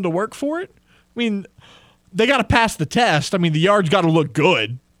they're willing to work for it, I mean, they got to pass the test. I mean, the yard's got to look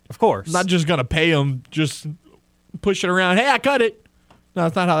good. Of course. I'm not just going to pay them, just push it around. Hey, I cut it. No,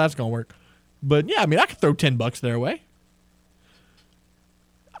 that's not how that's going to work. But, yeah, I mean, I could throw $10 their way.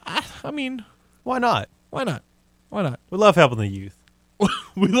 I mean, why not? Why not? Why not? We love helping the youth.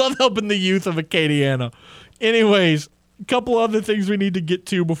 We love helping the youth of Acadiana. Anyways, a couple other things we need to get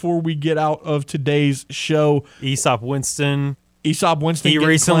to before we get out of today's show. Easop Winston he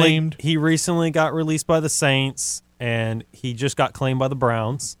recently got released by the Saints, and he just got claimed by the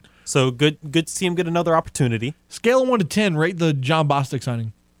Browns. So good to see him get another opportunity. Scale of 1 to 10, rate the John Bostic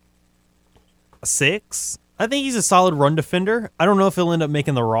signing. A 6. I think he's a solid run defender. I don't know if he'll end up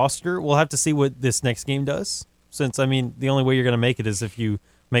making the roster. We'll have to see what this next game does. Since, I mean, the only way you're going to make it is if you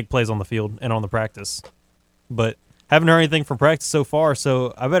make plays on the field and on the practice. But haven't heard anything from practice so far,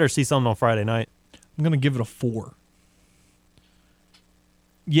 so I better see something on Friday night. I'm going to give it a 4.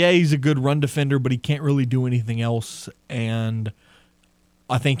 Yeah, he's a good run defender, but he can't really do anything else, and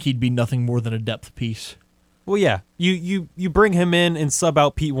I think he'd be nothing more than a depth piece. Well, yeah, you bring him in and sub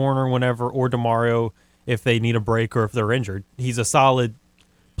out Pete Warner whenever, or DeMario if they need a break or if they're injured. He's a solid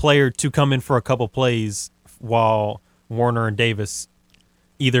player to come in for a couple plays while Warner and Davis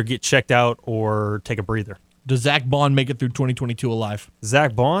either get checked out or take a breather. Does Zach Bond make it through 2022 alive?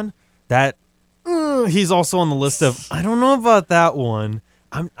 Zach Bond? He's also on the list of, I don't know about that one.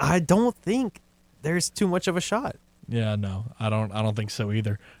 I don't think there's too much of a shot. Yeah, no, I don't think so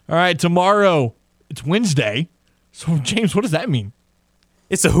either. All right, tomorrow, it's Wednesday. So, James, what does that mean?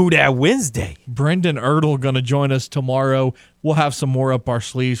 It's a Who Dat Wednesday. Brendan Ertl going to join us tomorrow. We'll have some more up our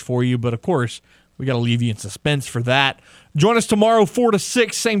sleeves for you, but of course, we got to leave you in suspense for that. Join us tomorrow, 4 to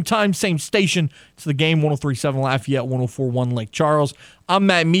 6, same time, same station. It's the game, 103.7 Lafayette, 104.1 Lake Charles. I'm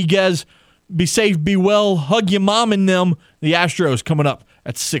Matt Miguez. Be safe, be well, hug your mom and them. The Astros coming up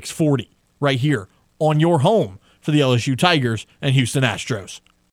at 6:40 right here on your home for the LSU Tigers and Houston Astros.